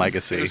Tron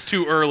Legacy. It was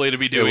too early to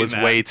be It doing was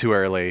that. way too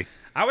early.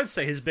 I would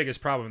say his biggest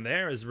problem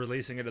there is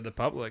releasing it to the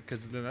public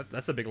because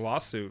that's a big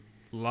lawsuit.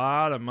 A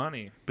lot of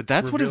money. But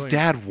that's what his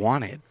Revealing- dad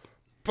wanted.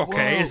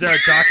 Okay, is there a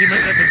document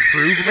that can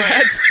prove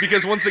that?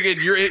 Because once again,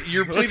 you're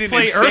Let's pleading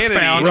play insanity.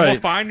 Earthbound and Right. we'll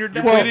find your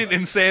dad. You're pleading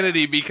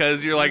insanity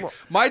because you're like,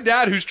 my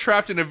dad, who's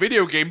trapped in a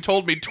video game,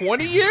 told me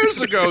 20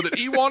 years ago that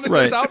he wanted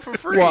this out for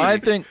free. Well, I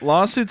think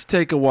lawsuits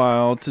take a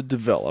while to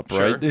develop,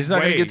 Sure. right? He's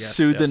not going Way, to get yes,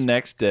 sued yes. the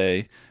next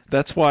day.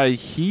 That's why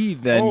he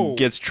then Oh.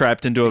 gets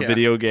trapped into a Yeah.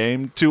 video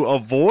game to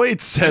avoid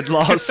said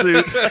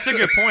lawsuit. That's a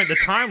good point. The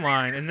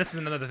timeline, and this is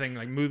another thing,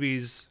 like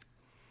movies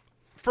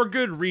for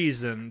good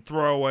reason,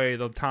 throw away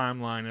the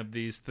timeline of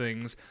these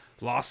things.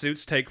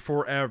 Lawsuits take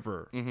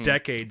forever,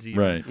 decades even.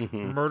 Right.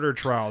 Murder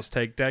trials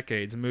take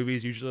decades.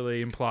 Movies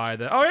usually imply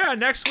that, oh yeah,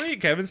 next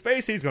week Kevin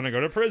Spacey's going to go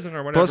to prison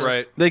or whatever. Plus,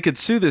 Right. they could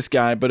sue this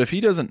guy, but if he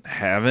doesn't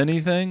have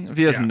anything, if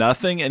he has Yeah.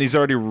 nothing and he's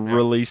already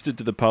released it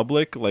to the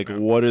public, like,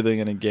 what are they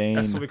going to gain?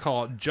 That's what we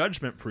call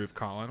judgment proof,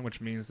 Colin,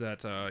 which means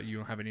that you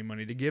don't have any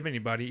money to give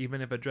anybody, even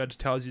if a judge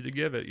tells you to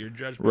give it. You're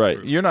judgment Right.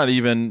 proof. You're not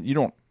even, you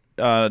don't,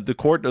 the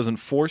court doesn't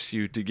force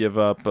you to give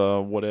up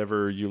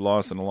whatever you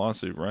lost in a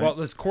lawsuit, right? Well,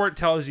 the court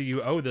tells you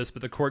you owe this,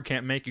 but the court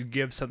can't make you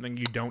give something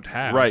you don't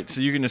have. Right. So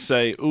you can just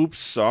say, oops,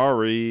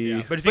 sorry.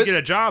 Yeah. But if you get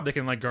a job, they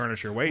can like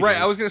garnish your wages. Right,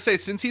 I was gonna say,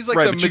 since he's like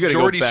Right, the but you gotta go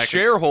majority back-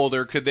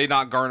 shareholder, could they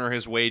not garner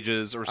his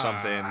wages or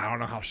something? I don't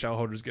know how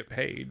shareholders get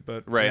paid,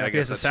 but Right, yeah, I if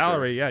guess it's a that's true.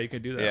 salary, yeah, you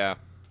can do that. Yeah.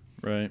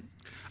 Right.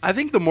 I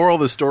think the moral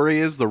of the story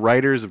is the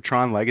writers of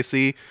Tron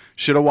Legacy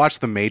should have watched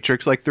The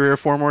Matrix like 3 or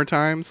 4 more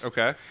times.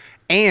 Okay.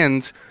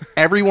 And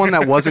everyone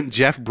that wasn't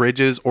Jeff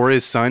Bridges or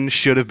his son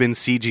should have been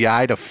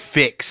CGI to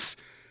fix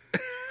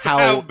how,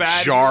 How bad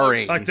he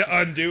jarring. Like to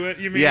undo it,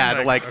 you mean? Yeah,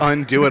 to like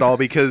undo it all,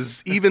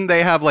 because even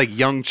they have like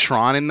young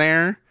Tron in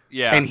there.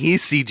 Yeah. And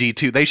he's CG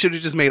too. They should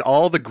have just made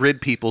all the grid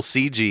people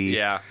CG.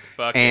 Yeah.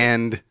 Fuck it.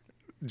 And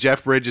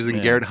Jeff Bridges and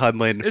Yeah. Garrett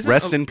Hudlin, Isn't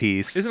rest Ol- in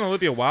peace. Isn't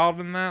Olivia Wilde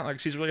in that?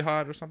 Like she's really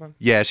hot or something?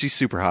 Yeah, she's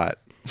super hot.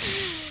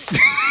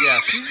 Yeah,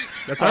 she's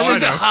That's all I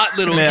she's a know. hot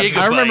little Man, gigabyte.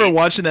 I remember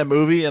watching that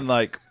movie and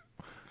like,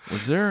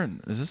 is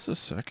this the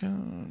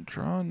second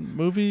Tron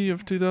movie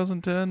of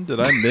 2010? Did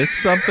I miss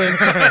something?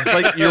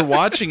 Like you're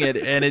watching it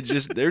and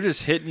they're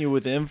just hitting you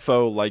with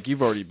info like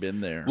you've already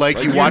been there.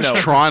 Like you watched know.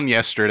 Tron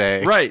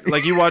yesterday. Right,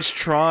 like you watched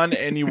Tron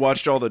and you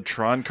watched all the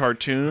Tron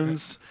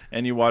cartoons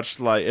and you watched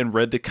and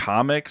read the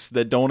comics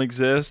that don't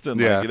exist and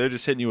Yeah. like they're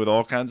just hitting you with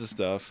all kinds of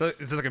stuff. So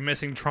it's like a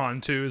missing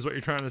Tron 2 is what you're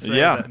trying to say.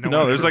 Yeah, that no,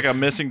 one there's ever- like a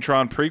missing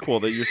Tron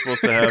prequel that you're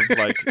supposed to have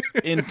like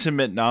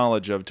intimate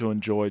knowledge of to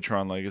enjoy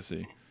Tron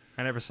Legacy.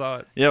 I never saw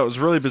it. Yeah, it was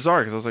really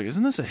bizarre because I was like,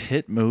 "Isn't this a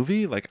hit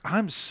movie?" Like,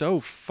 I'm so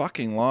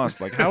fucking lost.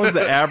 Like, how is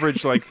the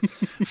average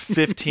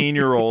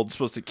 15-year-old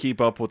supposed to keep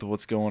up with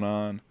what's going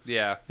on?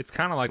 Yeah. It's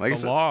kind of like Like I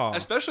the said- law.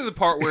 Especially the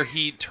part where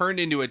he turned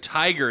into a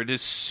tiger to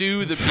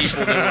sue the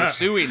people that were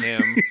suing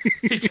him.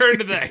 He turned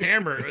to the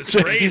hammer. It was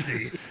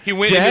crazy. He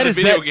went Dad, into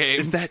the video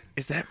games.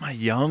 is that my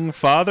young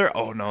father?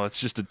 Oh no, it's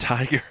just a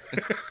tiger.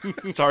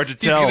 It's hard to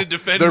He's tell. going to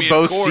defend They're me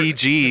both in court.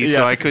 CG,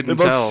 so I couldn't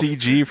they're tell. both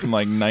CG from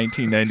like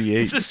 1998.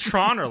 Is this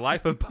Tron or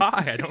Life of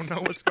Pi? I don't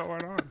know what's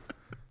going on.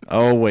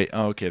 Oh wait,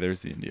 oh, okay.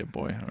 There's the India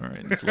boy. All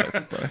right, it's Life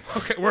of Pi.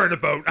 Okay, we're in a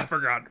boat. I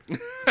forgot.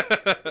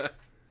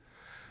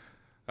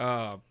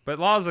 But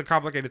law is a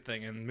complicated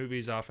thing, and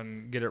movies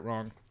often get it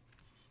wrong.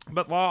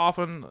 But law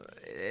often,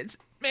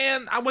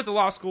 I went to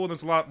law school, and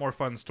there's a lot more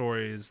fun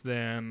stories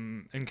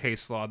than in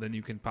case law than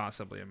you can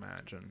possibly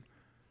imagine.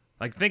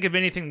 Like, think of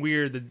anything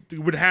weird that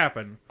would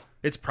happen.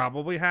 It's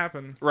probably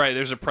happened. Right,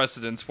 there's a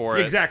precedence for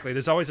it. Exactly.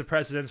 There's always a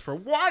precedence for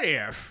what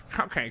if,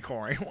 okay,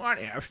 Corey, what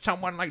if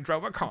someone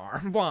drove a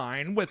car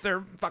blind with their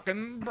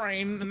fucking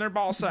brain in their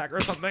ball sack or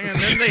something, and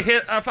then they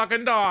hit a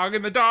fucking dog,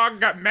 and the dog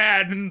got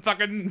mad and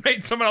fucking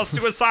made someone else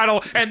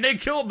suicidal, and they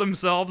killed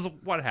themselves.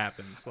 What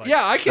happens?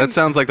 Yeah, I can. That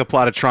sounds like the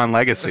plot of Tron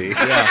Legacy.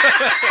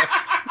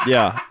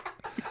 Yeah,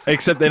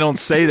 except they don't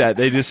say that.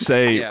 They just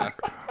say Yeah.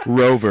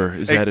 Rover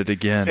is at it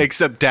again.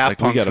 Except Daft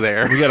we Punk's gotta,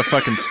 there. We gotta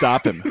fucking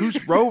stop him.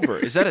 Who's Rover?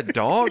 Is that a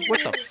dog?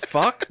 What the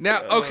fuck?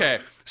 Now, okay,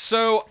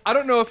 so I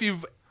don't know if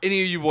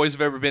any of you boys have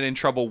ever been in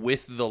trouble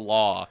with the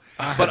law,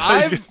 but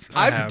I've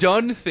have.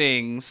 done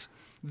things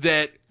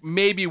that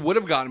maybe would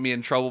have gotten me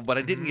in trouble, but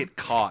I didn't get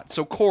caught.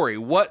 So Corey,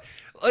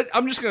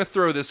 I'm just gonna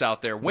throw this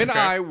out there. When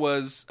I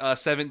was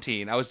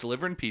 17, I was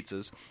delivering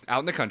pizzas out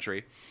in the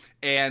country,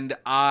 and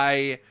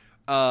I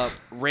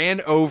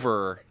ran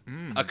over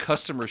a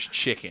customer's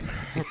chicken.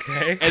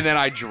 Okay. And then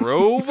I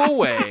drove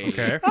away.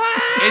 Okay.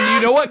 And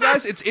you know what,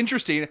 guys? It's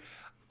interesting.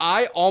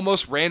 I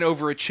almost ran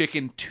over a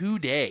chicken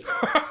today.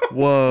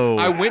 Whoa.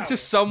 I went to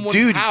someone's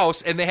Dude.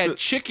 house and they had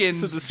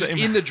chickens the just same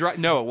in the drive.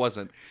 No, it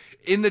wasn't.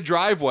 In the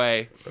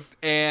driveway,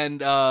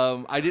 and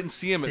I didn't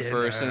see him at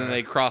first, and then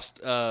they crossed.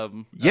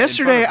 In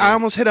Yesterday, front of me. I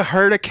almost hit a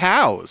herd of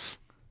cows.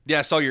 Yeah,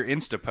 I saw your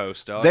Insta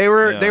post, dog. They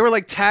were Yeah.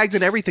 tagged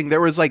and everything.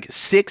 There was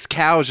 6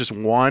 cows just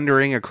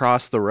wandering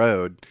across the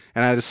road,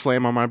 and I had to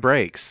slam on my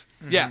brakes.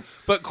 Yeah,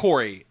 but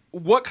Corey,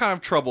 what kind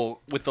of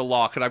trouble with the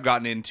law could I've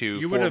gotten into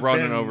You for would have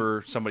running been-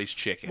 over somebody's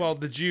chicken? Well,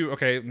 did you?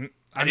 Okay.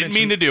 I didn't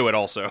mean to do it.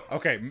 Also,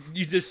 Okay,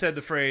 you just said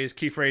the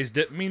key phrase,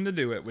 didn't mean to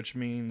do it, which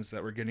means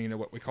that we're getting into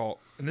what we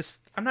call, and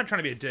this, I'm not trying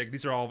to be a dick,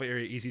 these are all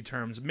very easy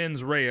terms,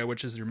 mens rea,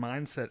 which is your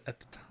mindset at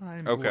the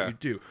time of Okay. what you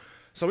do.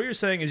 So what you're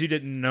saying is you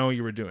didn't know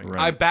you were doing it.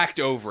 I backed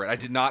over it. I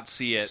did not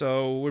see it.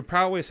 So we'd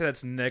probably say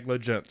that's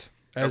negligent.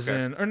 As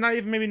Okay. in, or not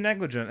even maybe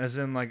negligent, as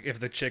in if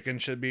the chicken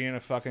should be in a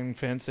fucking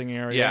fencing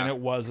area Yeah. and it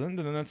wasn't,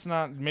 then that's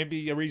not,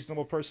 maybe a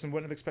reasonable person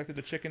wouldn't have expected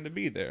the chicken to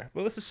be there.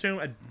 Well, let's assume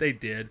they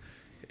did.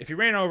 if you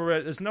ran over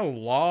it, there's no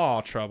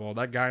law trouble.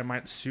 That guy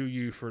might sue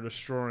you for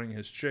destroying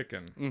his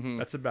chicken.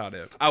 That's about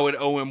it. I would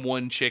owe him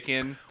one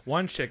chicken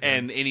One chicken.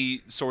 and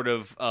any sort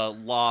of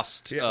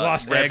lost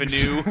lost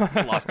eggs. revenue.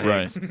 Lost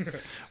eggs. Right.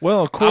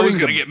 Well, I according was to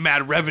going to get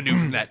mad revenue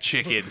from that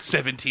chicken,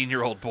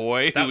 17-year-old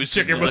boy who that was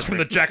chicken just was from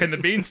the Jack and the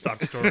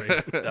Beanstalk story.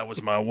 that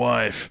was my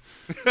wife.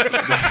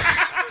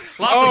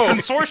 Lots of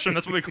consortium.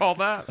 That's what we call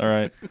that. All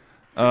right.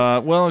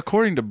 Well,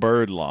 according to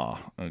bird law,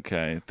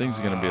 okay, things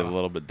are going to be a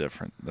little bit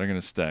different. They're going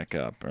to stack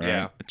up. All right?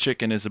 Yeah. A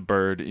chicken is a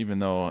bird, even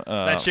though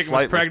That chicken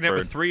was flightless pregnant bird,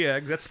 with 3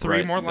 eggs. That's 3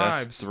 right, more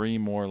that's lives. 3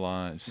 more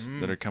lives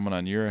that are coming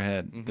on your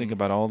head. Think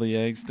about all the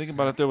eggs. Think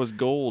about if there was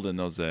gold in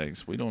those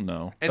eggs. We don't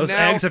know. And Those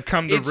now eggs have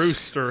come to it's-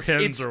 roost or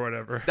hens it's- or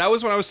whatever. That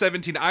was when I was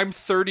 17. I'm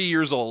 30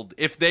 years old.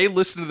 If they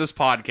listen to this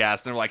podcast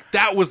and they're like,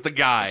 that was the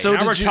guy. So Now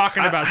did we're you-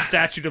 talking about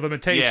statute of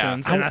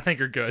limitations, Yeah. and I think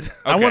you're good.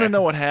 I want Okay. to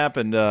know what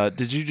happened.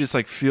 Did you just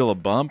like feel a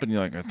bump and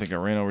you're like, I think I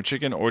ran over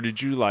chicken, or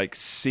did you like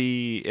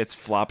see its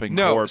flopping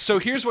No, corpse? so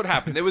here's what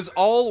happened. It was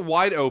all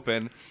wide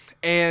open,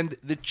 and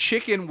the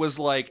chicken was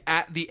like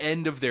at the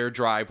end of their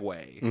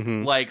driveway,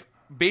 like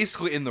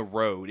basically in the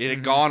road. It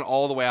had gone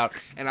all the way out,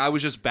 and I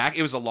was just back.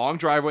 It was a long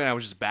driveway, and I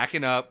was just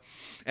backing up,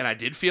 and I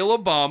did feel a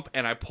bump,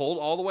 and I pulled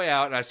all the way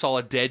out, and I saw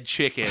a dead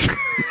chicken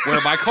where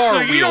my car So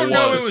wheel you don't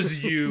know it was.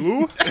 was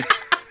you?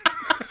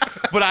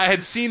 But I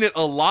had seen it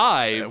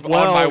alive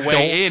Well, on my don't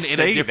way in a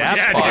say different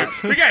that spot. Yeah,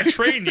 dude, we gotta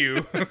train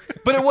you.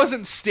 But it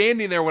wasn't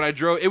standing there when I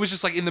drove. It was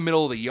just like in the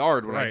middle of the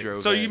yard when I Right.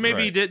 drove. So you in.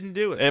 maybe Right. didn't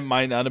do it. it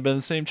might not have been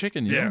the same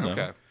chicken. You Yeah, don't know.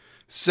 Okay.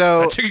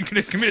 So Chicken could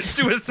have committed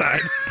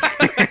suicide.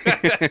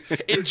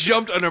 It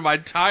jumped under my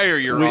tire,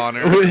 Your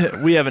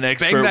Honor. We have an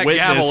expert that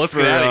witness gavel, let's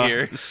for get outta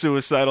here.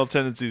 suicidal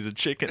tendencies of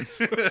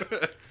chickens.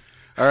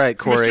 all right,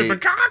 Corey. Mr.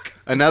 Peacock.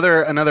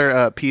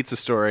 Another pizza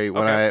story.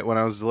 When Okay.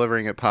 I was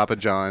delivering at Papa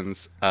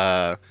John's,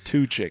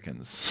 2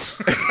 chickens.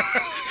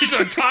 He's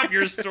on top of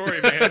your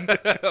story, man.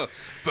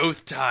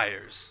 Both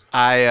tires.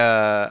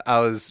 I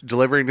was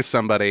delivering to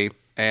somebody,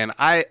 and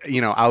I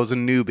was a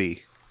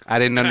newbie. I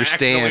didn't I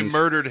understand. accidentally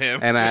murdered him.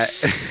 And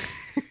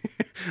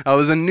I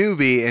was a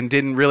newbie and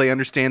didn't really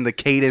understand the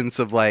cadence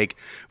of like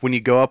when you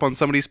go up on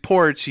somebody's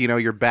porch,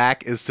 your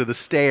back is to the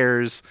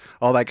stairs,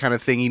 all that kind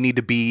of thing. You need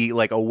to be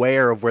like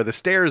aware of where the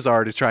stairs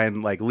are to try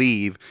and like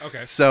leave.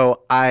 Okay.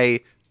 So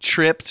I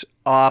tripped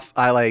off.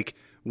 I like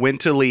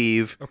went to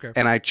leave Okay.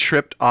 and I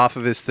tripped off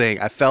of his thing.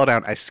 I fell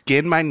down. I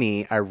skinned my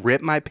knee. I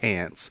ripped my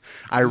pants.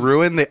 I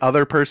ruined the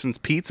other person's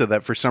pizza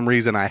that for some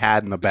reason I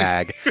had in the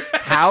bag.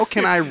 How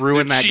can I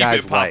ruin that Cheap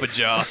guy's at Papa life?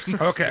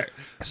 John's. Okay.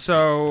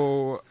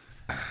 So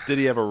Did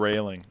he have a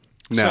railing?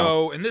 No.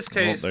 So in this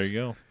case, there you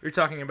go. You're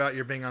talking about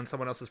you're being on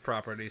someone else's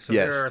property. So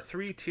Yes. there are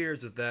 3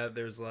 tiers of that.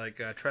 There's like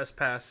a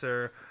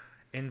trespasser,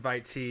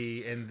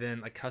 invitee, and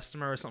then a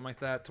customer or something like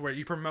that, to where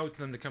you promote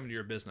them to come to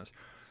your business.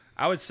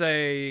 I would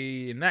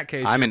say in that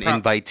case, I'm you're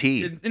an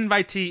invitee.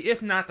 Invitee,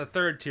 if not the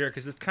 3rd tier,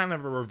 because it's kind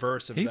of a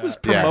reverse of He that. was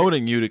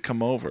promoting you to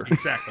come over.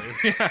 Exactly.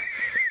 Yeah.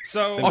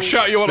 So I'll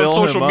shout you out on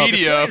Fill him social up.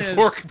 media The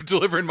for point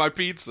delivering my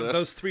pizza.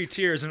 those 3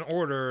 tiers in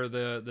order,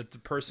 the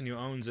person who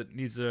owns it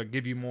needs to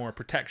give you more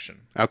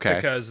protection. Okay.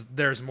 Because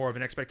there's more of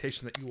an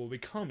expectation that you will be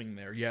coming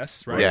there.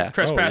 Yes, right? Yeah.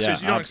 Trespassers,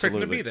 Oh, you don't expect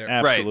them to be there.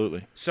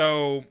 Absolutely.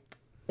 So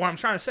what I'm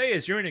trying to say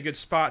is you're in a good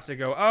spot to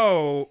go,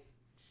 oh,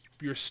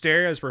 your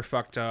stairs were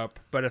fucked up,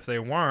 but if they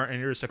weren't and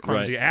you're just a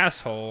clumsy Right.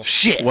 asshole.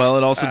 Shit. Well,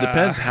 it also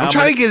depends how I'm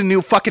trying many- to get a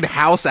new fucking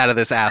house out of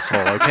this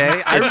asshole,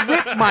 okay? I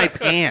ripped my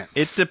pants.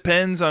 It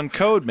depends on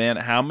code, man.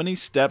 How many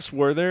steps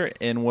were there,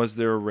 and was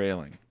there a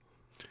railing?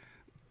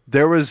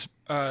 There was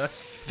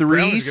That's 3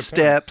 railing's a good point.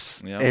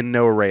 steps Yeah. and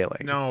no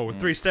railing. No,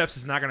 3 steps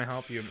is not going to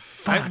help you.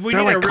 We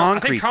they're need like a real, I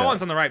concrete, think Colin's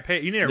though. on the right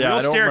page. You need a Yeah, real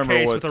I don't remember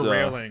staircase what, with a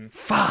railing.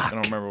 I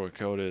don't remember what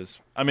code is.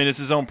 I mean, it's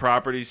his own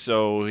property,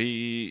 so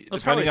he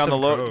There's depending probably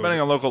on the some code. depending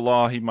on local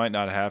law, he might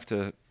not have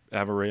to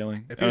have a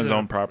railing If on he's his in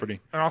own a- property.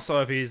 And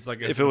also, if he's like,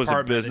 If it was a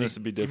apartment, then business,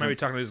 it'd be You might be different.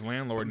 talking to his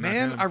landlord. not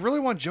Man, him. I really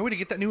want Joey to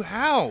get that new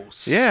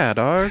house. Yeah,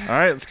 dog. All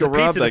right, let's go the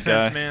rob pizza that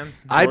defense, guy. man.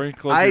 Corey,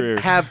 close your I'd ears.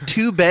 have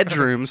 2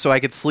 bedrooms so I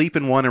could sleep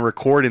in one and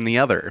record in the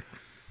other.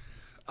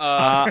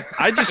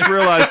 I just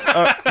realized,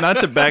 not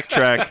to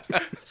backtrack.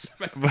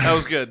 That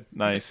was good.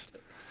 Nice.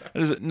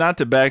 Not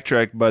to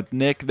backtrack, but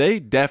Nick, they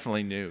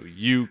definitely knew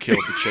you killed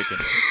the chicken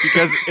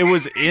because it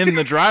was in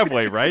the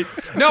driveway, right?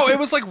 No, it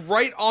was like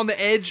right on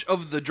the edge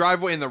of the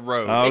driveway and the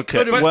road. It Okay,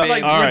 could have well, been.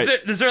 Like, all right.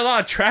 is there a lot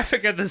of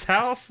traffic at this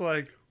house?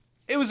 Like,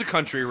 It was a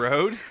country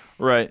road.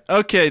 Right.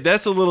 Okay,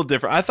 that's a little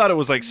different. I thought it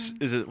was like,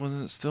 was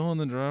it still in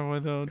the driveway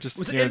though? Just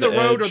was it near in the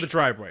road edge? or the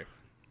driveway?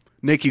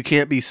 Nick, you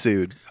can't be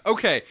sued.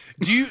 Okay.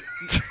 Do you?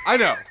 I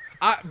know.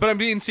 But I'm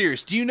being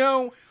serious. Do you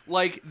know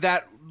like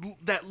that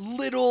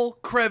little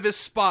crevice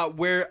spot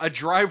where a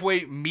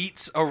driveway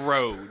meets a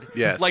road?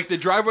 Yes. Like the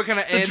driveway kind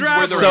of ends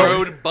where the driveway.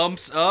 road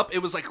bumps up. It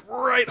was like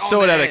right on So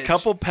the it had edge. a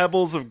couple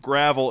pebbles of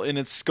gravel in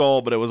its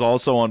skull, but it was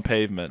also on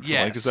pavement. So,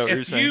 like, Yes. is that what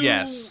you're saying?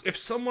 Yes. If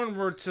someone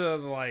were to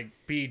like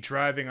be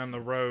driving on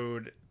the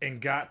road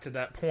and got to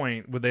that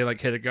point, would they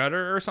like hit a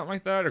gutter or something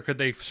like that, or could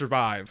they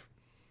survive?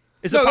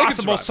 Is No, it they can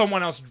possible survive.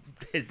 someone else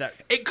did that?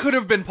 It could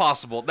have been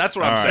possible. That's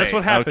what I'm All right. saying. That's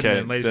what happened Okay,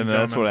 then, ladies and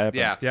that's gentlemen. what happened.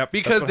 Yeah, Yep,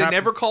 because that's what they happened.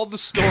 never called the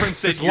store and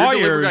said, Because your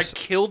delivery guy lawyers-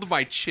 killed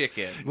my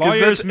chicken.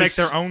 Lawyers that's- make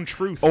their own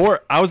truth.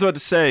 Or I was about to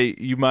say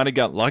you might have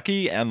got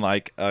lucky and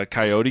like a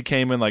coyote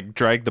came and like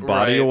dragged the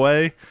body Right.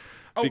 away.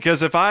 Oh.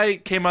 Because if I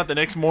came out the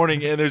next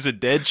morning and there's a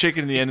dead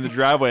chicken in the end of the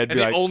driveway, I'd be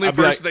And the like, only I'd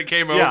be person like, that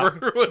came yeah,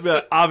 over was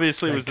that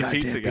obviously was the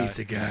pizza guy.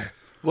 guy.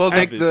 Well,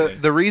 Nick, Obviously.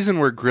 the reason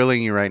we're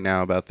grilling you right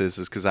now about this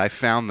is because I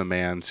found the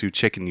man whose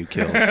chicken you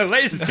killed.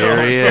 Ladies and Here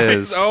gentlemen, he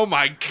is. Oh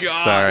my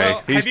god! Sorry.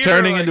 Well, He's Have you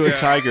turning ever, into like, a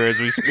tiger as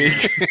we speak.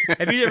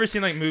 have you ever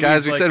seen like movies?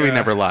 Guys, we like, said we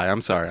never lie.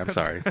 I'm sorry. I'm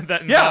sorry.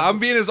 That yeah, involve- I'm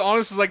being as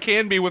honest as I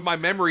can be with my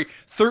memory.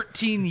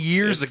 13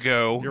 years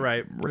ago. You're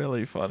right.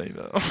 Really funny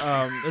though.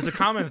 There's a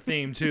common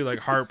theme too, like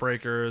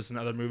Heartbreakers and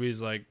other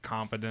movies like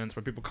Competence,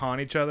 where people con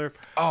each other.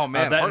 Oh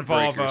man, that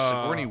Heartbreakers. involve,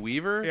 Sigourney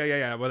Weaver.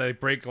 Yeah. Where they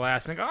break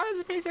glass and go, "Oh, there's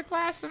a piece of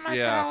glass in my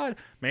Yeah. salad."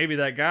 Maybe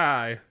that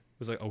guy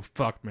was like, "Oh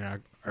fuck,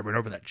 man, I went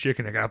over that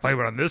chicken. I gotta blame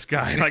it on this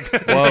guy." Like,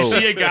 Whoa. you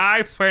see a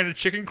guy playing a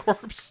chicken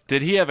corpse.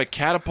 Did he have a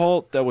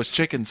catapult that was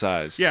chicken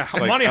sized? Yeah,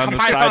 like, money on the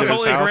Python side of his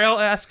Holy house. Grail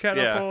ass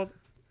catapult.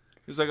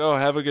 He was like, "Oh,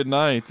 have a good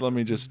night. Let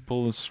me just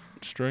pull this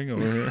string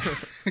over here."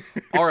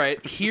 All right,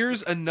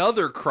 here's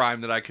another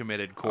crime that I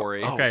committed,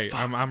 Corey. Okay,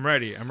 I'm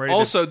ready. I'm ready.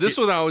 Also, this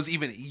one I was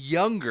even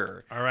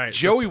younger. All right,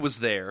 Joey was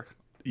there.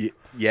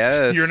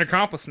 Yes. you're an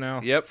accomplice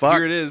now. Yep, Fuck.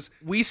 here it is.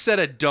 We set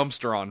a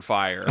dumpster on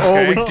fire. Oh,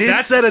 we Okay. did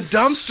That's- set a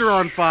dumpster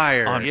on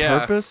fire. On Yeah.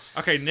 purpose?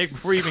 Okay, Nick.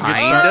 Before you even get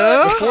Kinda?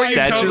 started, before you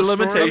tell Statute the of story,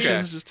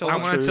 limitations. Okay. Just tell I the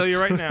want to truth. tell you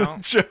right now.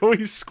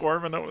 Joey's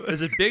squirming over there.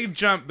 There's a big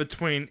jump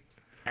between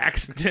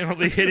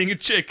accidentally hitting a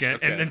chicken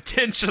and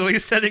intentionally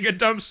setting a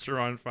dumpster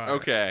on fire.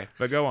 Okay.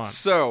 But go on.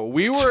 So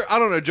we were, I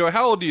don't know, Joey,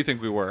 how old do you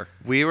think we were?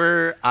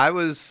 I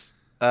was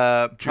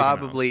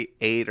probably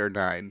 8 or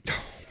 9.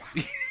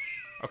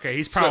 Okay,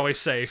 he's probably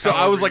safe. So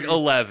I was like However,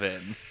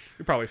 11.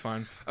 you're probably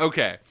fine.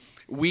 Okay.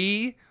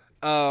 We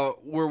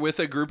were with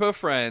a group of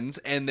friends,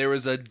 and there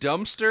was a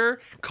dumpster.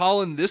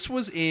 Colin, this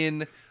was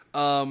in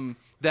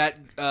that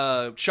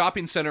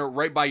shopping center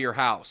right by your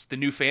house, the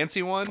new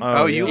fancy one.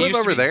 Oh, you It live used to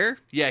over be- there?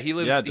 Yeah, he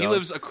lives. Yeah, he dog.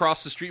 lives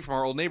across the street from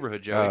our old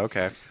neighborhood, Joey. Oh,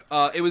 okay.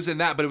 It was in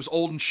that, but it was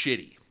old and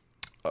shitty,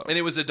 and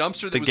it was a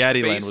dumpster that The was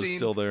Gaddy facing. Land was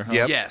still there. Huh?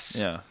 Yep. Yes.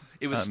 Yeah.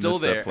 It was I still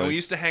missed that there, and we place.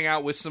 used to hang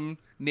out with some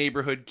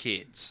neighborhood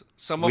kids.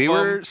 Some of We them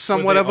were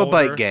somewhat they of a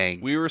bike older?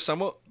 gang. we were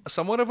somewhat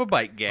of a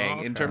bike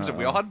gang in terms of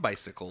we all had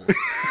bicycles.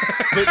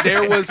 But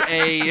there was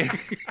a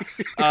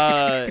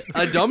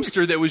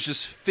dumpster that was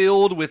just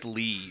filled with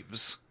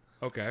leaves.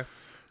 Okay.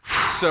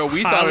 So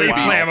we thought Highly it would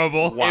be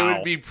flammable. it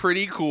would be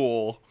pretty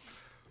cool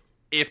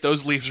if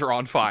those leaves were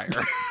on fire.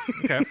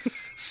 Okay.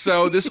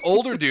 So this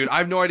older dude, I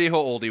have no idea how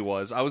old he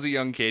was. I was a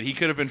young kid. He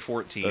could have been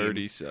 14.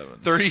 37.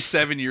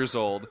 37 years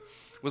old.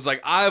 Was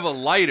like, I have a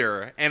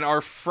lighter, and our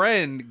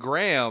friend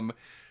Graham,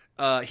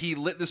 he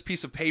lit this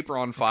piece of paper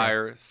on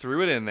fire,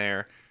 threw it in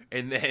there,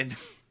 and then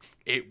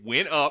it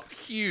went up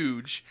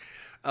huge,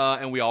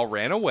 and we all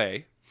ran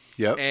away.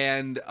 Yep.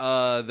 And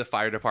the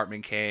fire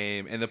department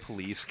came, and the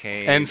police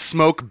came, And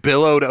smoke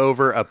billowed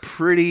over a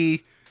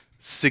pretty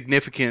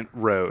significant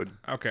road.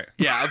 Okay.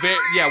 yeah,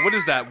 what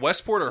is that?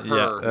 Westport or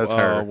her? That's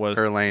her.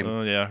 Her lane.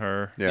 Oh, yeah,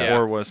 her. Yeah.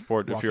 Or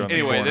Westport if you're on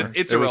Anyway, the corner.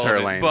 it's It was her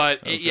irrelevant. lane.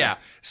 But yeah,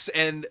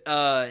 and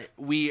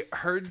we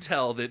heard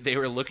tell that they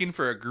were looking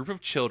for a group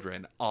of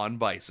children on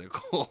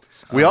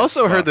bicycles. We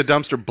also heard the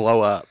dumpster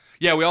blow up.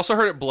 Yeah, we also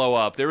heard it blow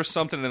up. There was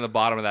something in the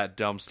bottom of that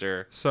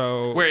dumpster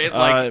So where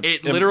it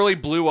it literally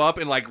blew up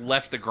and like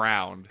left the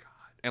ground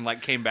and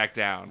like came back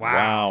down.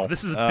 wow,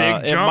 this is a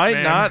big It jump, might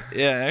man. not.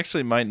 Yeah,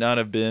 actually, might not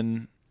have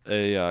been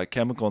a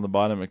chemical in the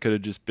bottom. It could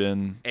have just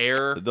been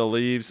Air. the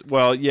leaves.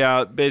 Well,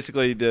 yeah,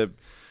 basically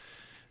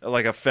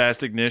like a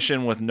fast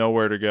ignition with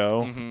nowhere to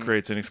go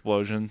creates an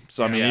explosion.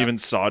 So I mean, Yeah. even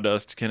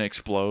sawdust can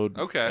explode.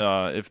 Okay.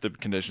 If the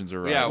conditions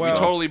are right. Yeah, we Well-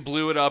 totally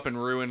blew it up and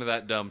ruined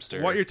that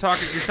dumpster. What you're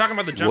talking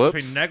about the jump Whoops.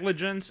 between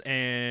negligence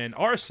and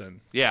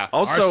arson. Yeah.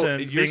 Also, Arson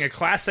you're- being a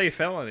Class A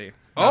felony.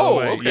 Oh,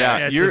 by the way. okay. yeah,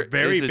 it's you're a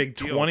very is it big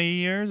deal. 20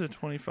 years or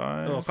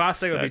 25? Well,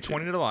 Class A would be Statute.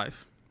 20 to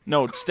life.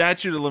 No,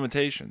 statute of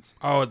limitations.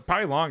 Oh,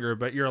 probably longer,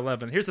 but you're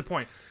 11. Here's the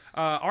point.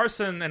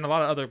 Arson and a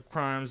lot of other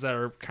crimes that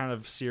are kind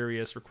of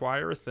serious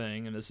require a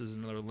thing, and this is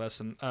another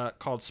lesson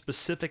called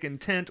specific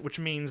intent, which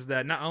means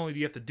that not only do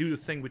you have to do the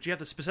thing, but you have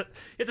to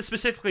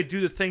specifically do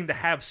the thing to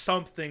have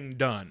something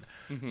done.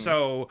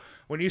 So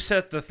when you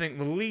set the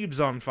leaves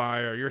on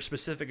fire, your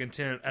specific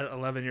intent at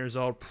 11 years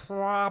old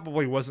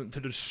probably wasn't to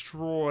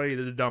destroy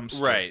the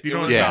dumpster. Right. You It know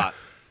was what I'm saying? not.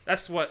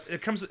 That's what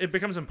it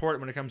becomes important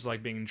when it comes to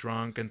like being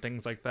drunk and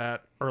things like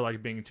that, or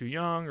like being too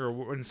young,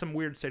 or in some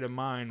weird state of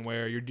mind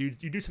where you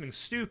do something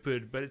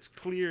stupid, but it's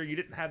clear you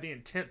didn't have the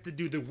intent to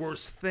do the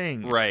worst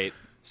thing. Right.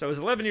 So as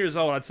 11 years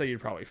old, I'd say you're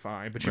probably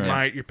fine, but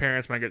your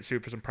parents might get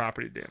sued for some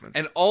property damage.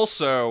 And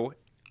also,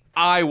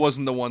 I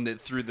wasn't the one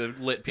that threw the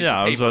lit piece Yeah,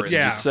 I of was paper about to in.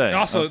 yeah. just say. And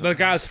also, Also- the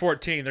guy's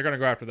 14. They're gonna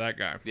go after that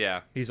guy.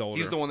 Yeah. He's older.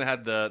 He's the one that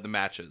had the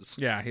matches.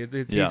 Yeah, he's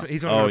Yeah.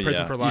 he's gonna go to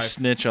prison for You life.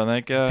 snitch on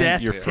that guy,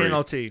 Death you're free.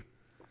 penalty.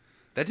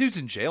 That dude's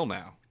in jail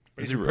now.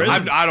 Is he in really?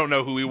 prison. I don't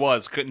know who he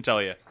was. Couldn't tell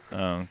you.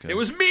 Oh, okay. It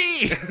was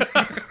me.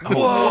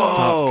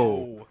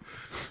 Whoa!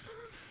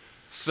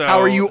 So How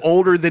are you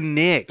older than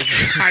Nick?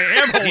 I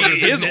am older.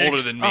 He than is Nick.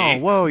 older than me. Oh,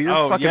 whoa! You're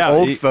Oh, a fucking yeah,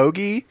 old he-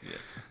 fogey.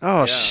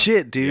 Oh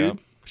shit, dude! Yep.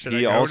 Should He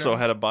I go also now?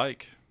 had a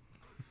bike.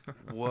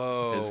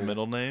 Whoa. His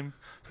middle name.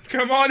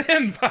 Come on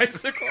in,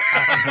 bicycle.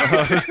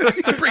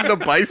 Bring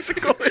the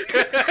bicycle.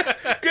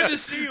 Good to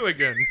see you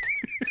again.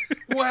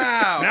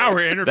 Wow. Now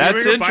we're interviewing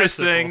That's a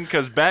interesting bicycle.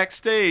 because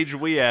backstage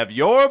we have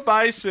your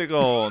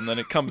bicycle, and then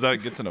it comes out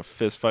and gets in a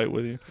fist fight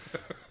with you.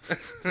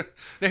 Now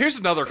here's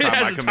another It crime I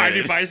has a tiny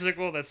committed.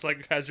 bicycle that's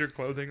like has your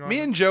clothing on. Me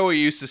it. and Joey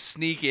used to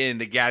sneak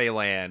into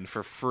Gaddyland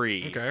for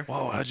free. Okay.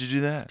 Whoa, how'd you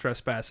do that?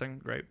 Trespassing,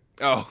 great.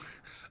 Oh,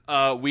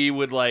 we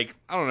would I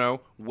don't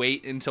know,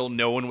 wait until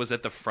no one was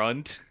at the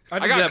front. I I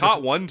did got that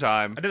caught one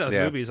time. I did that with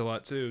Yeah. movies a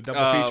lot too.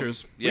 Double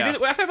features. yeah.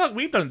 I feel like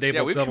we've done double,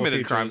 Yeah, we've double committed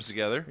features. crimes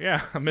together.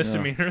 Yeah,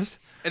 misdemeanors.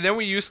 And then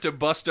we used to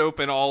bust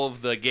open all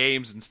of the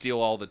games and steal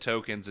all the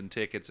tokens and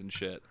tickets and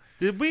shit.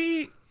 Did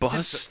we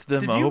Bust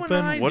them did you and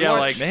open? I What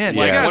do is that? man?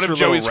 Like you guys one of were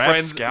Joey's little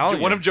friends,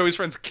 one of Joey's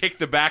friends kicked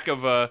the back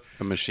of a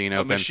machine a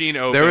open. machine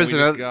open. There was We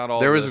just another. got all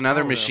There was the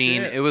another stuff.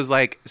 machine. Shit. It was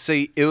like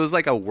it was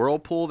like a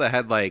whirlpool that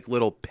had like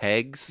little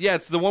pegs. Yeah,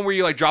 it's the one where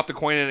you like drop the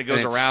coin and it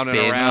goes And it around and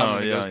spins. around Oh,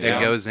 and it yeah, goes yeah.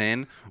 down. It goes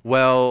in.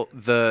 Well,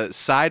 the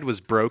side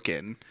was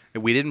broken.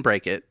 We didn't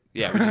break it.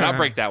 Yeah, we did not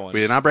break that one. We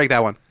did not break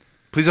that one.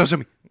 Please don't sue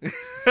me.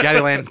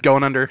 Gaddyland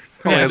going under.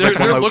 Only has, they're like,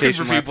 one they're looking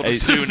for location left. people to Hey,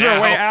 sue This is now.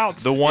 our way out.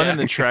 The one in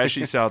the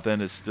trashy South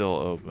End is still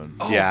open.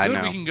 Oh, Yeah, I good.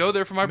 know. We can go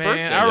there for my Man,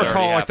 birthday. I That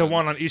recall already like the happened.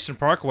 one on Eastern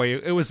Parkway.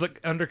 It was like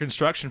under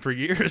construction for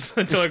years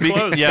until it Speaking,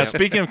 closed. yeah,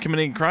 speaking of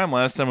committing crime,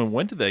 last time we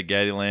went to that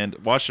Gaddyland,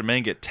 watched a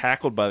man get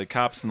tackled by the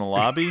cops in the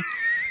lobby.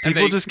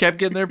 People they- just kept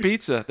getting their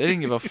pizza. They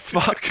didn't give a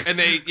fuck. And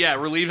they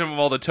relieved him of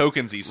all the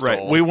tokens he stole.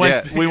 Right, we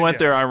went Yeah. we went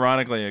there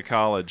ironically at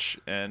college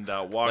and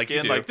walked Like you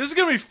in do. like, this is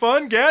gonna be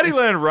fun,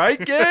 Gaddyland, right,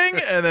 gang?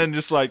 And then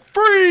just like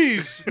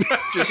freeze,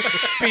 just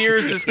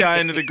spears this guy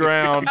into the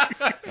ground.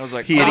 I was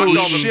like, He had oh Knocked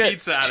all the shit!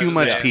 pizza out of Too his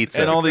much hand. pizza.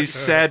 And all these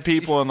sad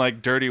people and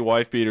like dirty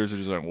wife beaters are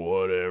just like,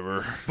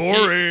 whatever.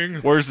 Boring.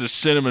 Where's the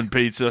cinnamon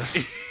pizza?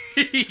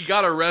 He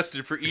got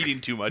arrested for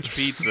eating too much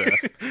pizza.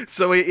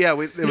 So it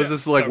was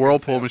this like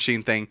whirlpool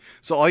machine thing.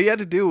 So all you had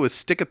to do was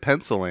stick a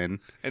pencil in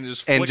And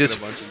just and flick just it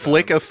a bunch of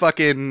flick times. a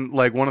fucking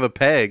like one of the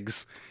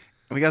pegs.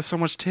 And we got so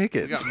much We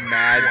tickets. got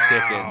mad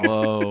tickets.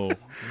 Whoa.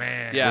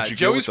 Man. Yeah, What'd you get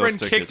Joey's with those friend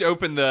tickets? kicked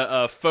open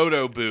the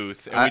photo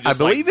booth. And we I just,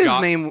 believe like, his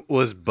got- name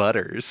was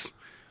Butters,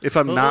 if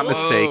I'm not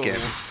mistaken.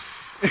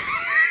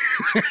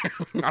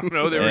 I don't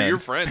know. They were Man. your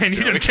friends. And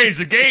you Joey. didn't change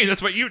the game.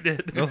 That's what you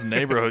did. Those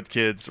neighborhood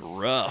kids,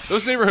 rough.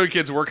 Those neighborhood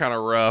kids were kind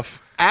of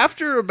rough.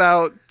 After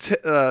about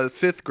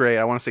fifth grade,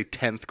 I want to say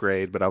 10th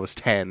grade, but I was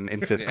 10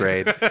 in fifth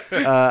grade.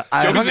 I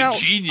Joe's hung a out,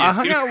 genius. I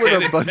hung He was out with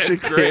 10 a in bunch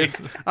of 10th grade.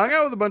 kids. I hung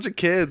out with a bunch of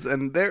kids,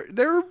 and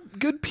they're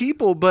good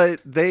people,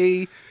 but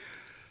they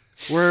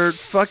were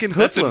fucking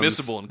hoodlums. That's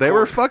admissible in They were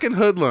court. fucking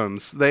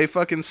hoodlums. They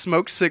fucking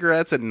smoked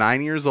cigarettes at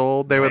 9 years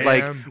old. They would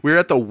like Man. we were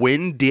at the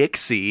Winn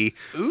Dixie.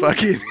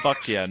 Fucking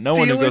Fuck yeah. No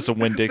one who goes to stealing-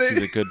 Winn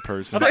Dixie's a good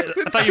person. I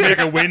thought you were like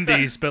a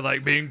Wendy's, but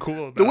like being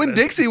cool about The Winn it.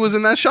 Dixie was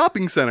in that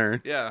shopping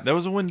center. Yeah. That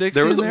was a Winn Dixie.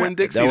 There was in a there? Winn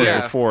Dixie That was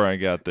there. before I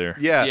got there.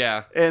 Yeah,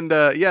 Yeah. and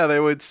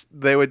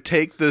they would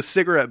take the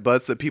cigarette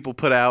butts that people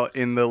put out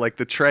in the like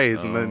the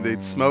trays, and then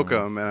they'd smoke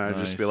them, and I'd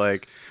just be nice.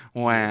 like,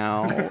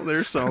 "Wow,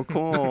 they're so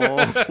cool."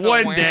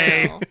 One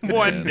day.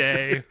 One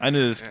day. I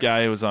knew this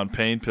guy who was on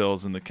pain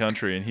pills in the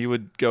country, and he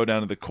would go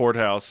down to the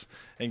courthouse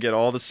and get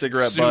all the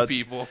cigarette Sue butts,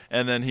 people.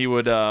 and then he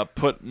would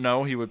put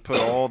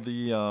all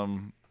the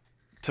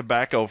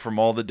tobacco from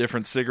all the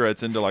different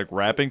cigarettes into like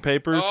wrapping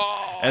papers,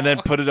 and then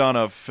put it on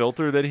a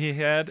filter that he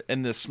had,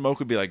 and the smoke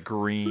would be like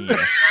green.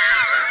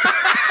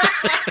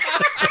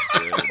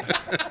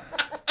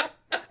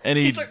 And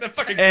he like the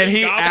fucking and Green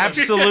he Goblin.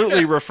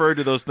 absolutely referred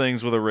to those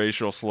things with a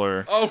racial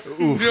slur. Oh,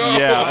 no.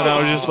 Yeah, and I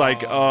was just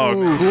like, "Oh,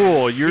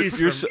 cool! You're He's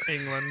you're from so,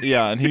 England.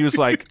 yeah." And he was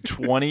like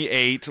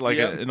 28, like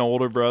Yep. an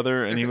older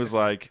brother, and he was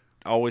like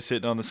always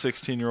hitting on the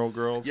 16-year-old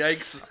girls.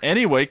 Yikes.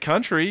 Anyway,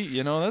 country,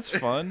 that's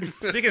fun.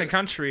 Speaking of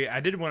country,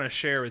 I did want to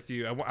share with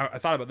you. I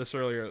thought about this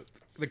earlier.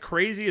 The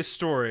craziest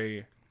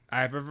story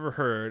I've ever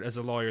heard as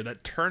a lawyer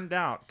that turned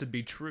out to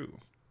be true.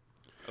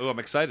 Oh, I'm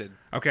excited.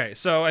 Okay,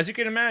 so as you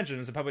can imagine,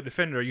 as a public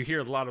defender, you hear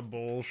a lot of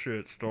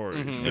bullshit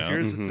stories. But Yeah.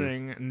 here's the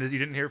thing, and you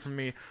didn't hear from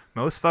me.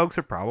 Most folks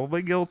are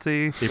probably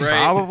guilty. They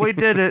Right. probably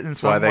did it in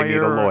some why they way need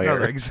a or lawyer.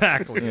 another.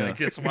 Exactly. Like,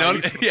 it's why No,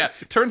 we- yeah.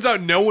 Turns out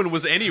no one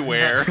was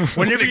anywhere when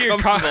Whenever it you're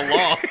comes caught- to the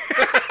law.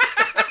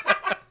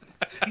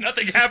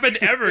 nothing happened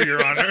ever,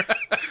 Your Honor.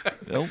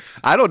 Nope.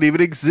 I don't even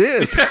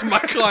exist. My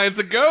client's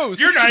a ghost.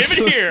 You're not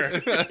even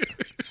here.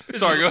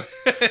 Sorry, go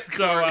ahead.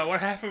 So what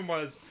happened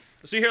was,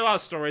 so you hear a lot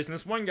of stories, and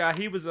this one guy,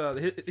 he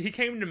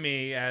came to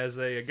me as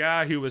a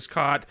guy who was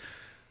caught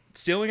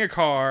stealing a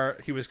car.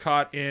 He was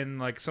caught in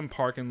like some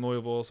park in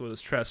Louisville, so it was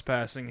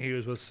trespassing. He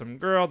was with some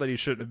girl that he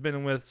shouldn't have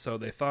been with, so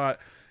they thought.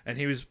 and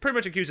he was pretty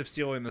much accused of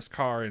stealing this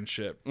car and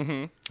shit.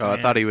 Oh,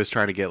 I thought he was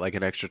trying to get like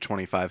an extra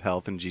 25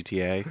 health in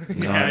GTA.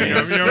 Yeah, you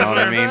know what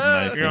I mean?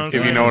 Nice. You know what I'm If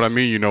you saying? know what I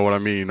mean, you know what I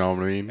mean. You know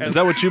what I mean? Is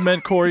that what you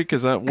meant, Corey?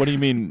 Because what do you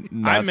mean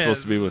not meant,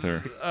 supposed to be with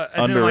her?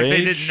 As in, like,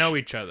 they Underage? didn't know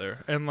each other,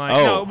 and like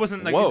Oh, no, it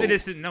wasn't like whoa. they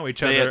just didn't know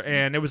each They other, had-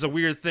 and it was a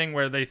weird thing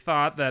where they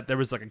thought that there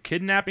was like a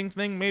kidnapping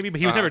thing, maybe, but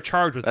he was never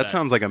charged with that. That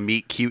sounds like a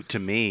meet cute to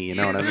me. You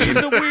know what I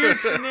It's mean? a weird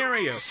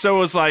scenario. So it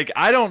was like,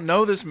 I don't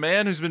know this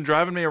man who's been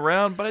driving me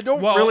around, but I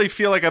don't Well- really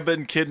feel like I've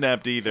been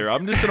kidnapped either.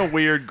 I'm just in a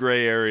weird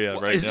gray area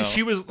right now.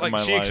 She was in like,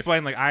 my she life.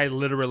 explained, like, I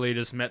literally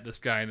just met this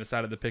guy and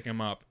decided to pick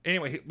him up.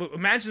 Anyway,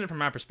 imagine it from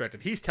my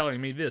perspective. He's telling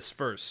me this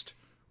first,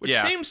 which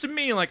Yeah. seems to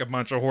me like a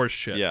bunch of horse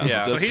shit. Yeah.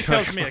 Yeah. So he That's-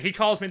 tells me, he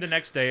calls me the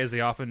next day, as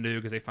they often do,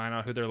 because they find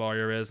out who their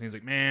lawyer is, and he's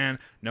like, man,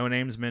 no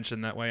names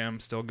mentioned, that way I'm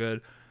still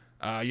good.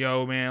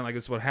 Yo, man, like,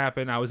 this is what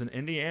happened. I was in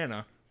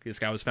Indiana. This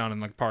guy was found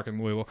in like park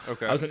in Louisville.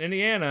 Okay. I was in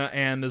Indiana,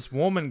 and this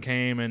woman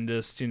came and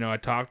just, I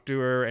talked to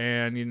her,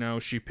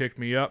 and she picked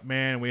me up,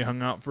 man. And we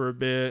hung out for a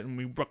bit, and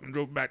we fucking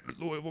drove back to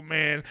Louisville,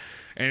 man.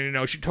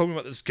 And she told me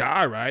about this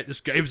guy, right?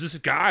 It was this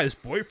guy, this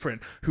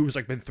boyfriend, who was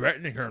like been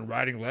threatening her and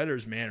writing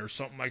letters, man, or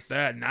something like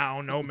that. And I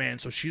don't know, man.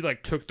 So she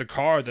like took the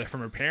car from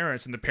her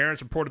parents, and the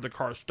parents reported the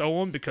car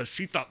stolen because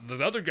she thought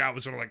the other guy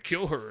was gonna like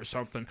kill her or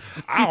something.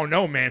 I don't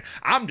know, man.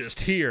 I'm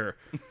just here.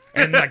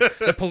 And like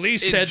the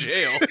police In said,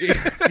 jail.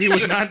 he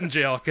was not in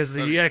jail because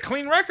he had a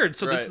clean record.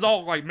 So Right. this is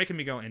all like making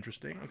me go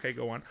interesting. Okay,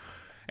 go on.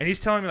 And he's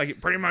telling me like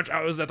pretty much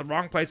I was at the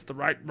wrong place at the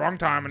wrong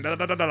time and da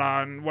da da da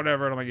da and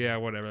whatever. And I'm like, yeah,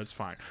 whatever, that's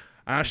fine.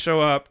 I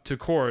show up to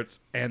court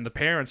and the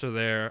parents are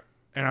there.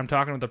 And I'm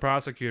talking with the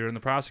prosecutor, and the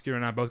prosecutor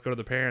and I both go to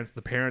the parents.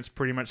 The parents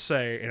pretty much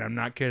say, and I'm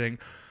not kidding,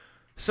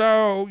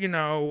 so,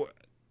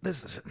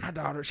 this is my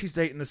daughter. She's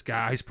dating this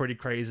guy. He's pretty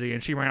crazy,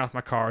 and she ran off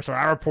my car. So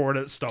I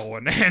reported it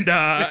stolen, and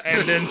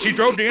then she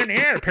drove to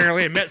Indiana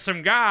apparently and met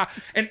some guy,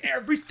 and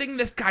everything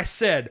this guy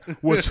said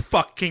was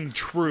fucking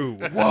true.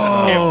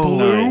 Whoa! It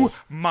blew Nice.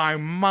 my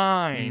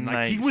mind.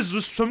 Like he Nice. was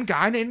just some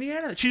guy in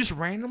Indiana that she just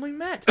randomly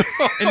met,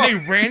 and they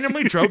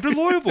randomly drove to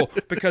Louisville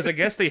because I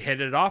guess they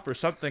hit it off or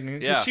something.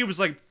 And Yeah. she was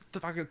like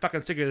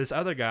fucking sick of this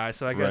other guy,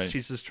 so I guess Right.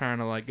 she's just trying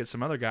to like get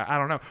some other guy. I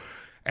don't know.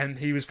 And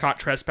he was caught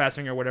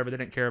trespassing or whatever. They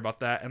didn't care about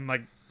that, and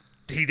like.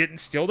 He didn't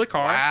steal the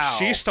car. Wow.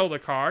 She stole the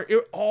car.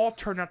 It all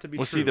turned out to be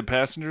Was true. he the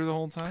passenger the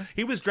whole time?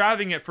 He was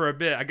driving it for a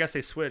bit. I guess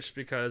they switched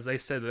because they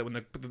said that when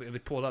they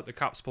pulled up, the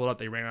cops pulled up,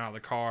 they ran out of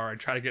the car and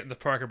tried to get in the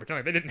park and pretend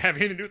like they didn't have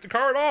anything to do with the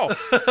car at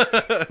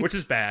all, which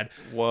is bad.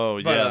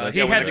 Whoa, But, yeah. he that-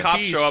 Yeah, had when the the cops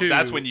keys, show up, too.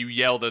 that's when you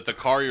yell that the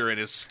car you're in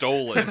is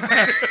stolen.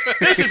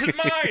 This isn't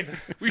mine.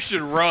 We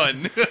should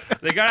run.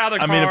 They got out of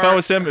the I car. mean, if I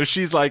was him, if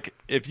she's like,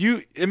 if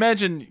you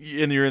imagine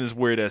and you're in this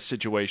weird ass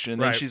situation,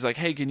 and then Right. she's like,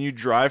 hey, can you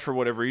drive for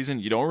whatever reason?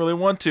 You don't really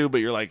want to,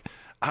 but you're like,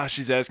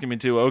 she's asking me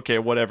to. Okay,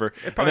 whatever.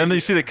 And probably- then you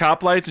see the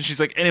cop lights, and she's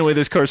like, anyway,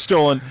 this car's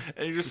stolen.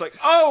 And you're just like,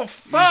 oh,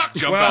 fuck.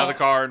 Jump Well, out of the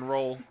car and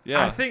roll.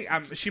 Yeah. I think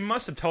she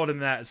must have told him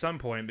that at some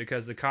point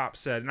because the cop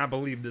said, and I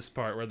believe this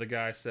part where the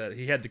guy said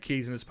he had the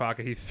keys in his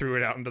pocket, he threw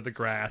it out into the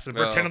grass and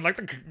pretended like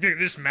they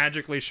just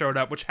magically showed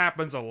up, which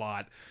happens a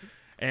lot.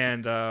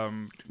 And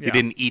He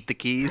didn't eat the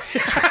keys.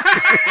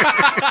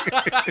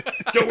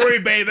 Don't worry,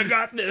 babe, I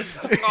got this.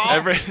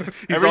 every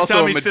He's also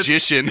time a he sits-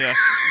 magician.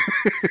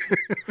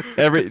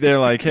 they're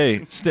like,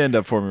 hey, stand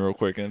up for me real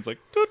quick. And it's like,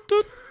 toot,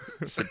 toot.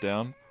 Sit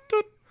down.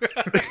 Toot.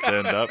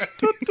 Stand up.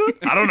 Toot, toot.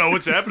 I don't know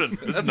what's happening.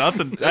 It's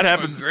nothing. That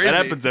happens. crazy. That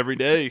happens every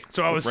day.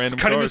 So I with was random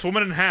cutting cars. this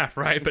woman in half,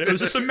 right? But it was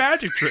just a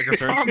magic trick, I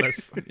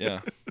promise. Yeah.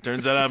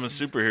 Turns out I'm a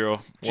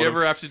superhero. Did you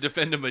ever have to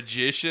defend a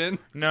magician?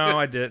 No,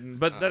 I didn't.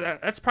 But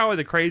that's probably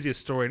the craziest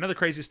story. Another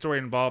crazy story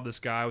involved this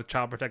guy with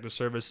Child Protective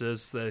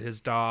Services that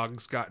his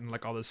dog's gotten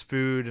like all this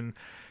food and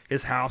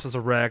his house is a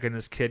wreck and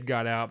his kid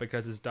got out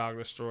because his dog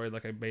destroyed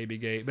like a baby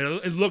gate. But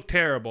it looked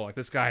terrible. Like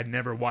this guy had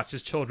never watched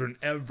his children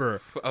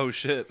ever. Oh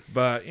shit!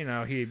 But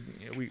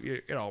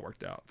it all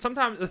worked out.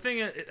 Sometimes the thing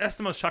is, that's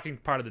the most shocking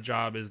part of the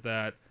job is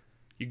that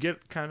you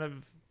get kind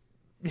of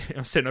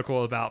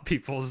cynical about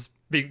people's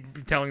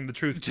telling the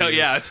truth. To you.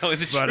 Telling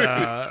the But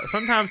truth.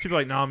 sometimes people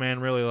are like, no,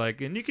 man, really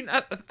like, and you can. I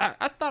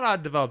thought I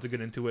developed a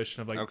good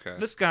intuition of like, Okay.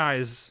 this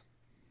guy's.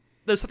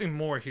 There's something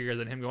more here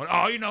than him going,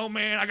 oh,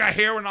 man, I got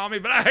heroin on me,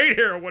 but I hate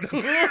heroin.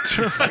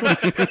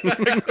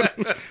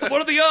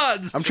 What are the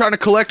odds? I'm trying to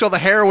collect all the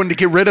heroin to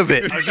get rid of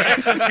it.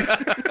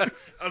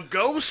 A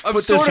ghost I'm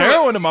put sort this of a-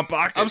 heroin in my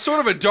pocket. I'm sort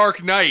of a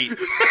dark knight.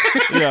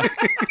 yeah.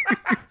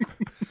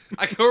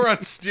 I go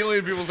around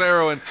stealing people's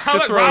heroin. How to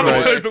like throw it Robin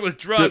away. Hood, but with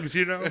drugs,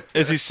 you know?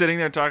 Is he sitting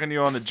there talking to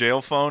you on the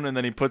jail phone, and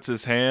then he puts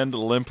his hand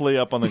limply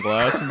up on the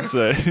glass and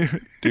say,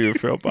 "Do you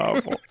feel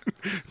powerful?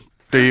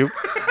 Do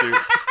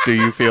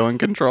you feel in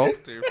control?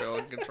 Do you feel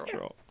in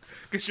control?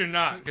 Because you're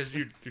not, because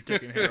you're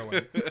taking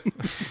heroin.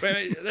 But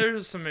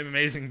there's some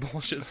amazing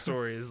bullshit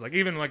stories. Like,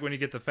 even like when you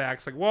get the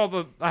facts, like,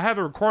 well, I have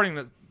a recording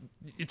that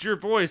it's your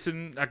voice,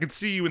 and I could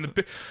see you in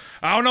the.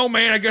 I don't know,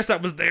 man. I guess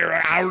that was there.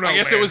 I don't know. I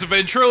guess man. it was a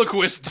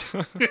ventriloquist.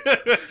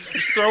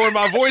 Just throwing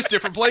my voice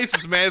different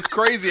places, man. It's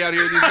crazy out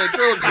here. These I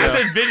ventriloquists.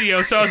 said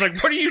video, so I was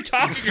like, "What are you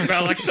talking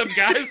about?" Like some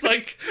guy's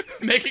like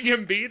making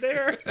him be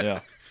there.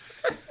 Yeah.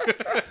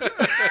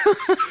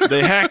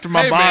 They hacked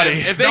my Hey, body.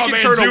 man, if they No, can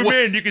man, turn zoom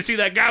a, in. You can see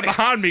that guy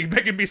behind me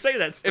making me say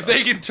that stuff. if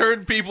they can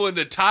turn people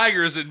into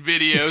tigers in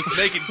videos,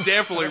 they can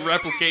definitely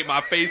replicate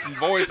my face and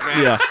voice,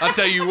 man. Yeah. I'll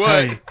tell you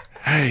what.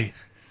 Hey,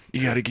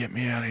 you got to get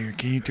me out of here.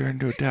 Can you turn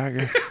into a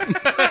tiger?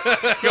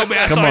 Yo, man,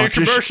 I Come saw on, your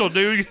just- commercial,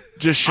 dude.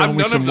 Just show I'm me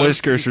none of some those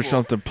whiskers or people.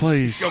 something,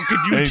 please. Yo, could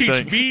you teach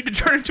Anything. me to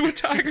turn into a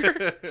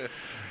tiger?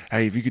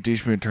 Hey, if you could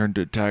teach me to turn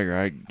into a tiger,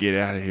 I'd get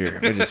out of here.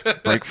 I just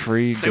break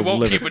free. They Go won't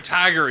live keep a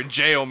tiger in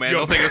jail, man.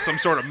 They'll think it's some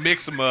sort of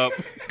mix 'em up.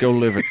 Go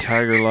live a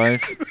tiger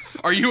life.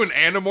 Are you an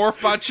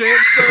animorph by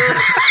chance,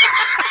 sir?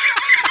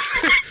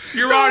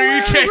 Your Honor,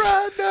 you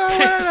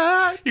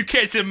can't. You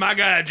can't send my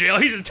guy to jail.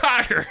 He's a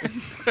tiger.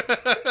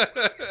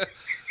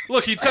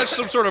 Look, he touched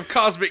some sort of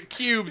cosmic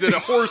cube that a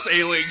horse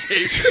alien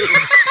gave to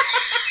him.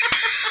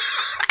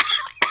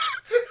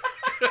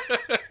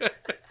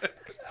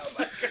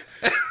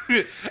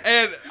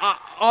 And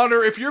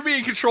Honor, if you're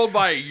being controlled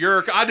by a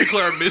yerk, I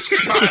declare a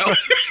mistrial.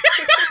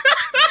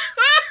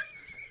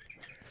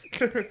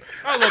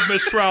 I love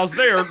mistrials.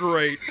 They are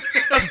great.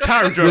 That's a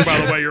tiger joke,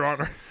 by the way, Your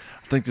Honor.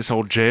 I think this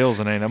whole jail's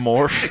an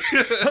anamorph.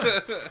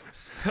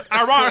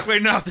 Ironically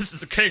enough, this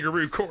is a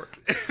kangaroo court.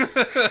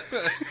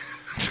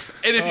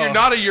 And if you're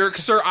not a yerk,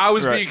 sir, I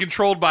was Right. being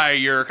controlled by a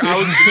yerk. I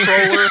was a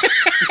controller.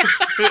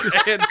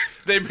 And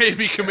they made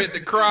me commit the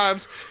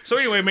crimes. So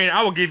anyway, man,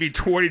 I will give you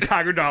 $20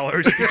 tiger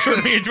dollars if you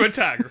turn me into a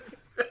tiger.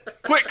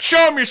 Quick,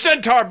 show him your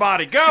centaur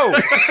body. Go.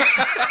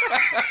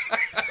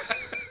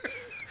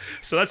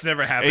 So that's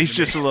never happened. He's to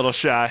just me. a little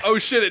shy. Oh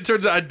shit, it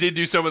turns out I did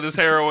do some of this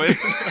heroin.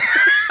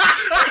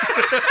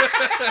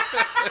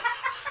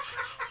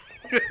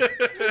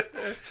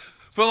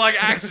 But like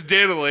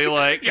accidentally,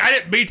 like, Yeah,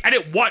 I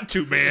didn't want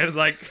to, man.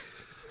 Like,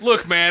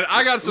 look, man,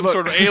 I got some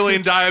sort of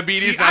alien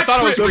diabetes, See, and I I thought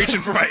I was tripped.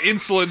 reaching for my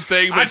insulin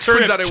thing, but I it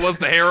turns out tripped. it was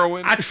the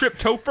heroin. I trip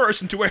toe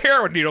first into a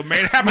heroin needle,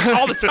 man. It happens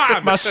all the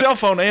time. My cell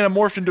phone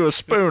anamorphed into a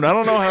spoon. I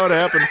don't know how it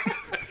happened.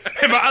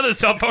 And my other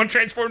cell phone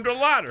transformed into a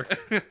lighter.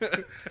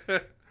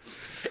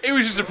 It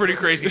was just a pretty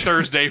crazy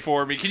Thursday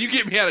for me. Can you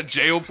get me out of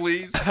jail,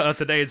 please?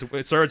 Today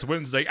it's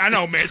Wednesday. I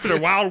know, man. It's been a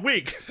wild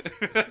week.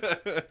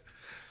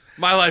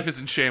 My life is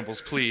in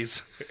shambles,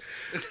 please.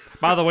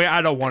 By the way,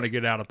 I don't want to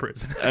get out of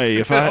prison. Hey,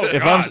 if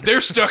I'm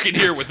They're stuck in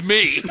here with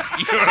me. You know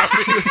what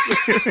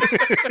I mean?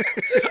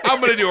 I'm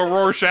gonna do a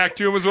Rorschach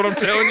to him, is what I'm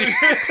telling you.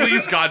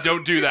 Please, God,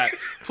 don't do that.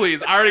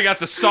 Please, I already got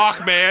the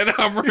sock, man.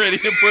 I'm ready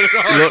to put it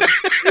on. look,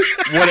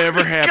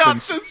 whatever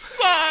happens,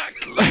 sock.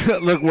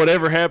 look,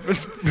 whatever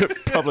happens,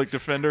 public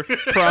defender,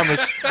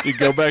 promise you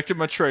go back to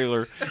my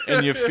trailer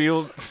and you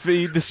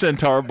feed the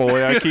centaur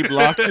boy I keep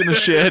locked in the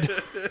shed.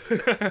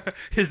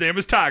 His name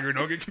is Tiger.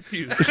 Don't get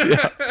confused.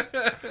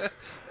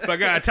 If I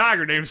got a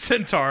tiger named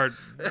Centaur,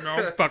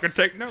 fucking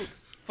take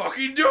notes.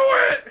 Fucking do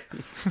it.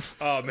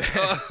 Oh, man.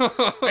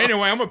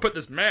 Anyway, I'm going to put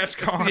this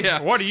mask on. Yeah.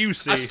 What do you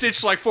see? I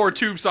stitched like 4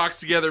 tube socks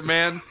together,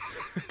 man.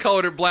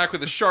 Colored it black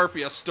with a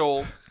Sharpie I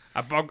stole. I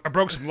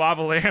broke some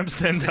lava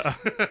lamps and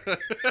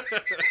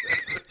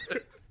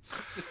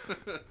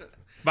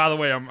by the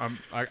way, I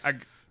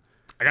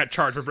got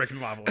charged for breaking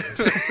lava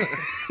lamps.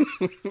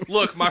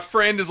 Look, my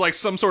friend is like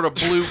some sort of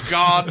blue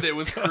god that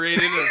was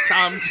created in a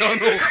time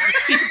tunnel.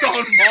 He's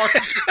on Mars.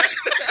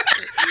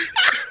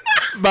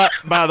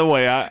 By the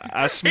way,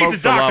 I smoked He's a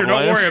doctor. the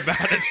lava Don't worry lamps.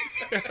 about it.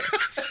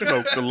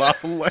 Smoked the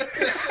lava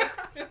lamps.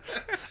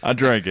 I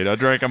drank it. I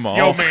drank them all.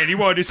 Yo, man, you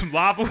want to do some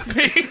lava with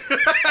me?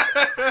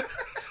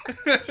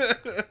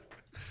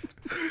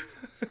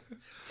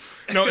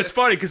 No, it's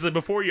funny because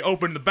before you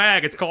open the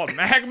bag, it's called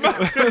magma.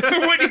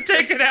 When you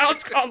take it out,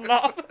 it's called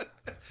lava.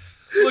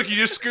 Look, you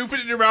just scoop it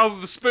in your mouth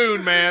with a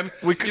spoon, man.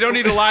 You don't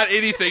need to light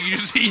anything. You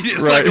just eat it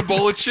Right. like a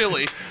bowl of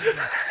chili.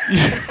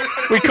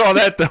 We call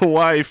that the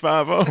Hawaii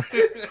 5-0.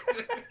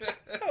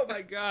 Oh,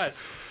 my God.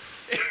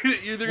 You're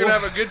either gonna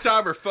have a good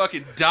time or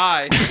fucking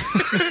die.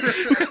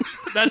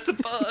 That's the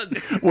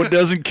fun. What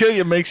doesn't kill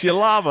you makes you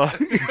lava.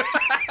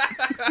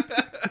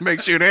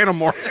 Makes you an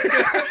animal.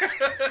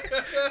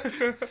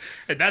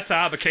 And that's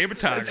how I became a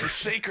tiger.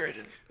 secret.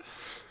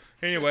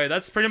 Anyway,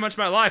 that's pretty much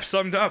my life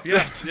summed up.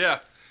 Yeah. Yeah.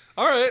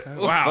 All right.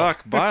 Well, Wow.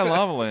 Fuck, buy a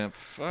lava lamp.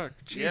 Fuck.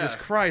 Jesus Yeah.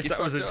 Christ, You that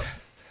was fucked up.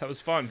 that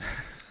was fun.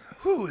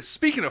 whew,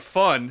 speaking of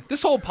fun,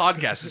 this whole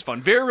podcast is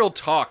fun. Very Real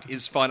Talk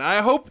is fun.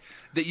 I hope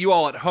that you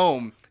all at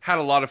home had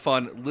a lot of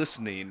fun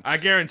listening. I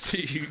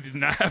guarantee you did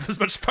not have as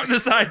much fun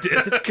as I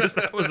did because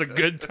that was a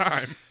good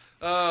time.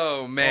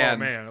 Oh, man. Oh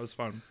man, it was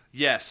fun.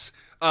 Yes.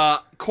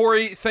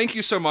 Corey, thank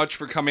you so much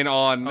for coming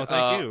on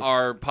thank you.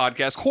 our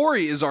podcast.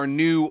 Corey is our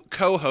new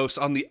co-host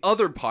on the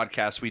other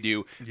podcast we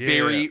do,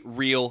 Very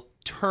Real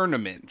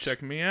Tournament.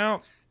 Check me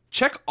out.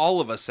 Check all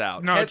of us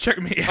out. No, check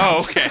me Oh,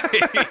 out.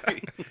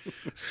 okay.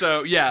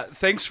 So, yeah,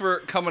 thanks for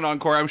coming on,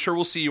 Corey. I'm sure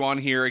we'll see you on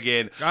here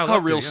again I'd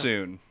love to, real yeah.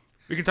 soon.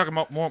 We can talk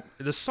about more.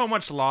 There's so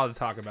much law to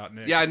talk about,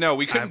 Nick. Yeah, I know.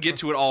 We couldn't get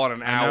to it all in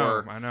an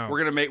hour. I know.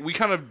 We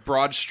kind of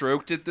broad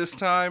stroked it this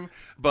time,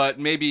 but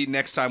maybe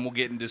next time we'll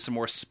get into some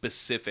more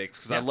specifics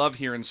because I love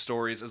hearing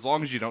stories as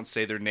long as you don't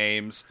say their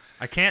names.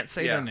 I can't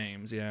say Yeah. their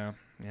names. Yeah.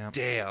 Yeah.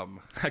 Damn.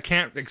 I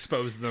can't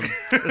expose them.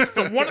 It's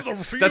one of the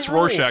few That's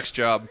rules. Rorschach's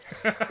job.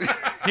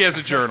 He has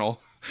a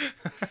journal.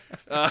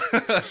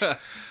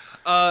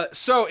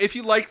 So if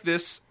you like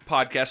this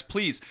podcast,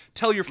 please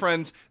tell your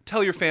friends,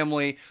 tell your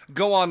family,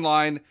 go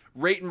online,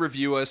 rate and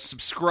review us,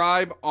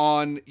 subscribe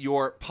on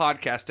your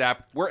podcast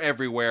app. We're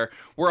everywhere.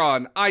 We're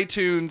on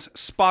iTunes,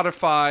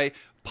 Spotify,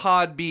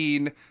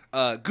 Podbean,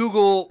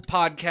 Google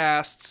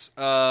Podcasts,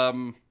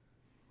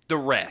 the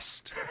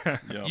rest.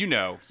 Yep. You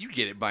know, you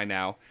get it by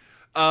now.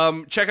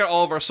 Check out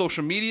all of our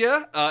social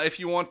media. If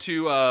you want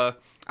to, I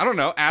don't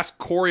know, ask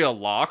Corey a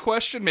law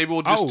question. Maybe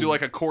we'll just do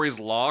like a Corey's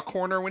Law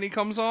Corner when he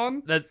comes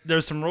on.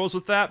 There's some rules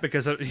with that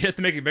because you have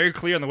to make it very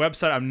clear on the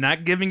website. I'm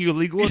not giving you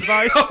legal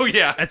advice. Oh,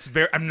 yeah.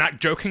 I'm not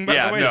joking, by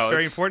Yeah, the way. no, It's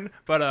very it's- important.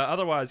 But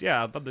otherwise,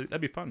 yeah, that'd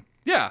be fun.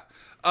 Yeah.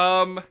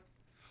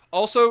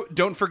 Also,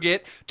 don't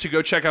forget to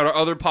go check out our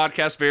other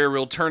podcast, Very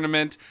Real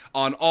Tournament,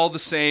 on all the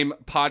same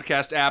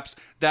podcast apps.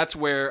 That's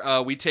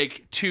where we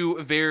take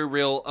two very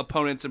real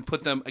opponents and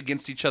put them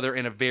against each other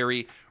in a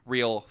very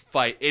real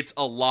fight. It's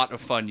a lot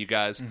of fun, you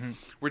guys.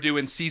 We're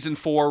doing season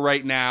 4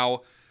 right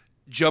now.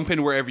 Jump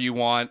in wherever you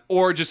want,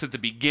 or just at the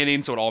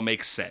beginning so it all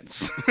makes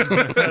sense.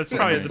 That's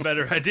probably the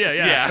better idea.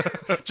 Yeah.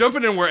 Yeah.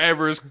 Jumping in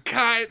wherever is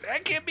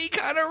that can be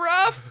kind of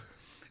rough.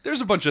 There's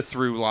a bunch of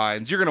through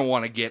lines. You're going to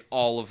want to get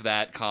all of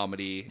that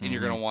comedy, and you're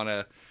going to want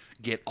to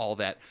get all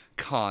that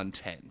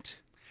content.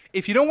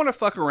 If you don't want to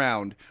fuck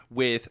around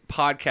with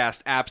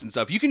podcast apps and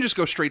stuff, you can just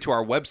go straight to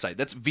our website.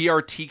 That's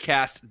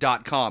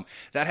vrtcast.com.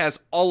 That has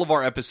all of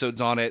our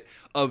episodes on it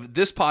of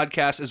this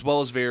podcast as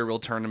well as Very Real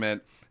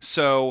Tournament.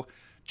 So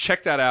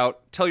check that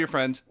out. Tell your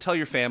friends. Tell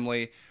your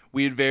family.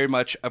 We'd very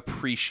much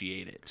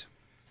appreciate it.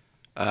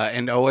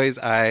 And always,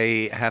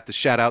 I have to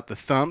shout out the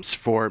Thumps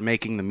for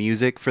making the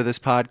music for this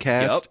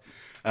podcast.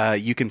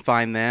 You can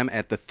find them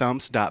at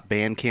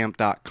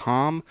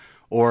thethumps.bandcamp.com,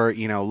 or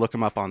look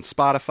them up on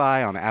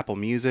Spotify, on Apple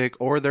Music,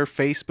 or their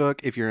Facebook.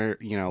 If you're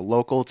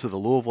local to the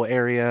Louisville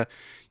area,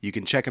 you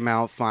can check them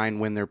out. Find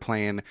when they're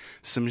playing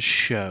some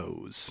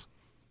shows.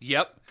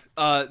 Yep.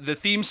 The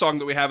theme song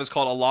that we have is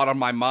called A Lot on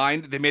My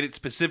Mind. They made it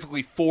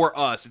specifically for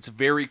us. It's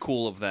very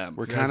cool of them.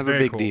 We're Yeah, kind it's of a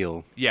very big cool.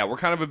 deal. Yeah, we're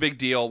kind of a big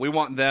deal. We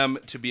want them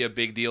to be a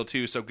big deal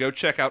too. So go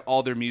check out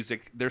all their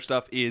music. Their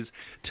stuff is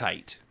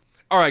tight.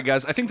 All right,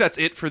 guys. I think that's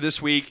it for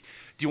this week.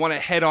 Do you want to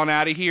head on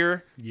out of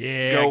here?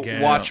 Yeah, Go I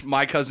guess. watch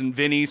My Cousin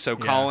Vinny so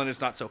Colin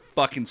is not so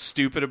fucking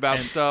stupid about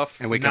stuff.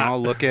 And we can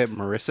all look at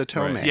Marissa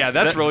Tomei. Right. Yeah,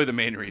 that's really the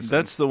main reason.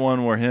 That's the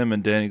one where him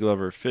and Danny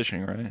Glover are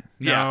fishing, right?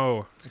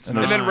 No, it's And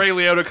not. and then Ray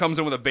Liotta comes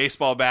in with a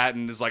baseball bat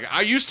and is like,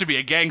 I used to be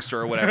a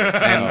gangster or whatever.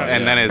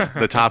 And then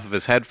the top of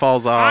his head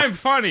falls off. I'm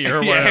funny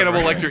or Yeah, whatever.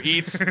 Hannibal Lecter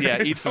eats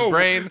his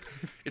brain.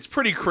 It's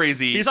pretty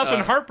crazy. He's also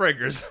in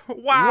Heartbreakers.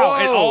 Wow,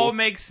 Whoa. it all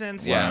makes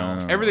sense. Yeah,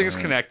 Wow. everything is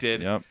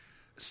connected. Yep.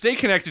 Stay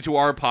connected to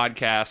our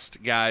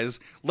podcast,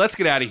 guys. Let's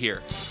get out of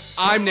here.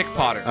 I'm Nick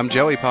Potter. I'm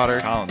Joey Potter.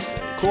 Colin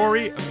said.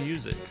 Corey,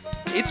 music.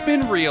 It's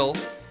been real.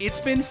 It's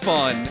been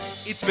fun.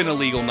 It's been a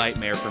legal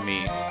nightmare for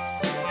me.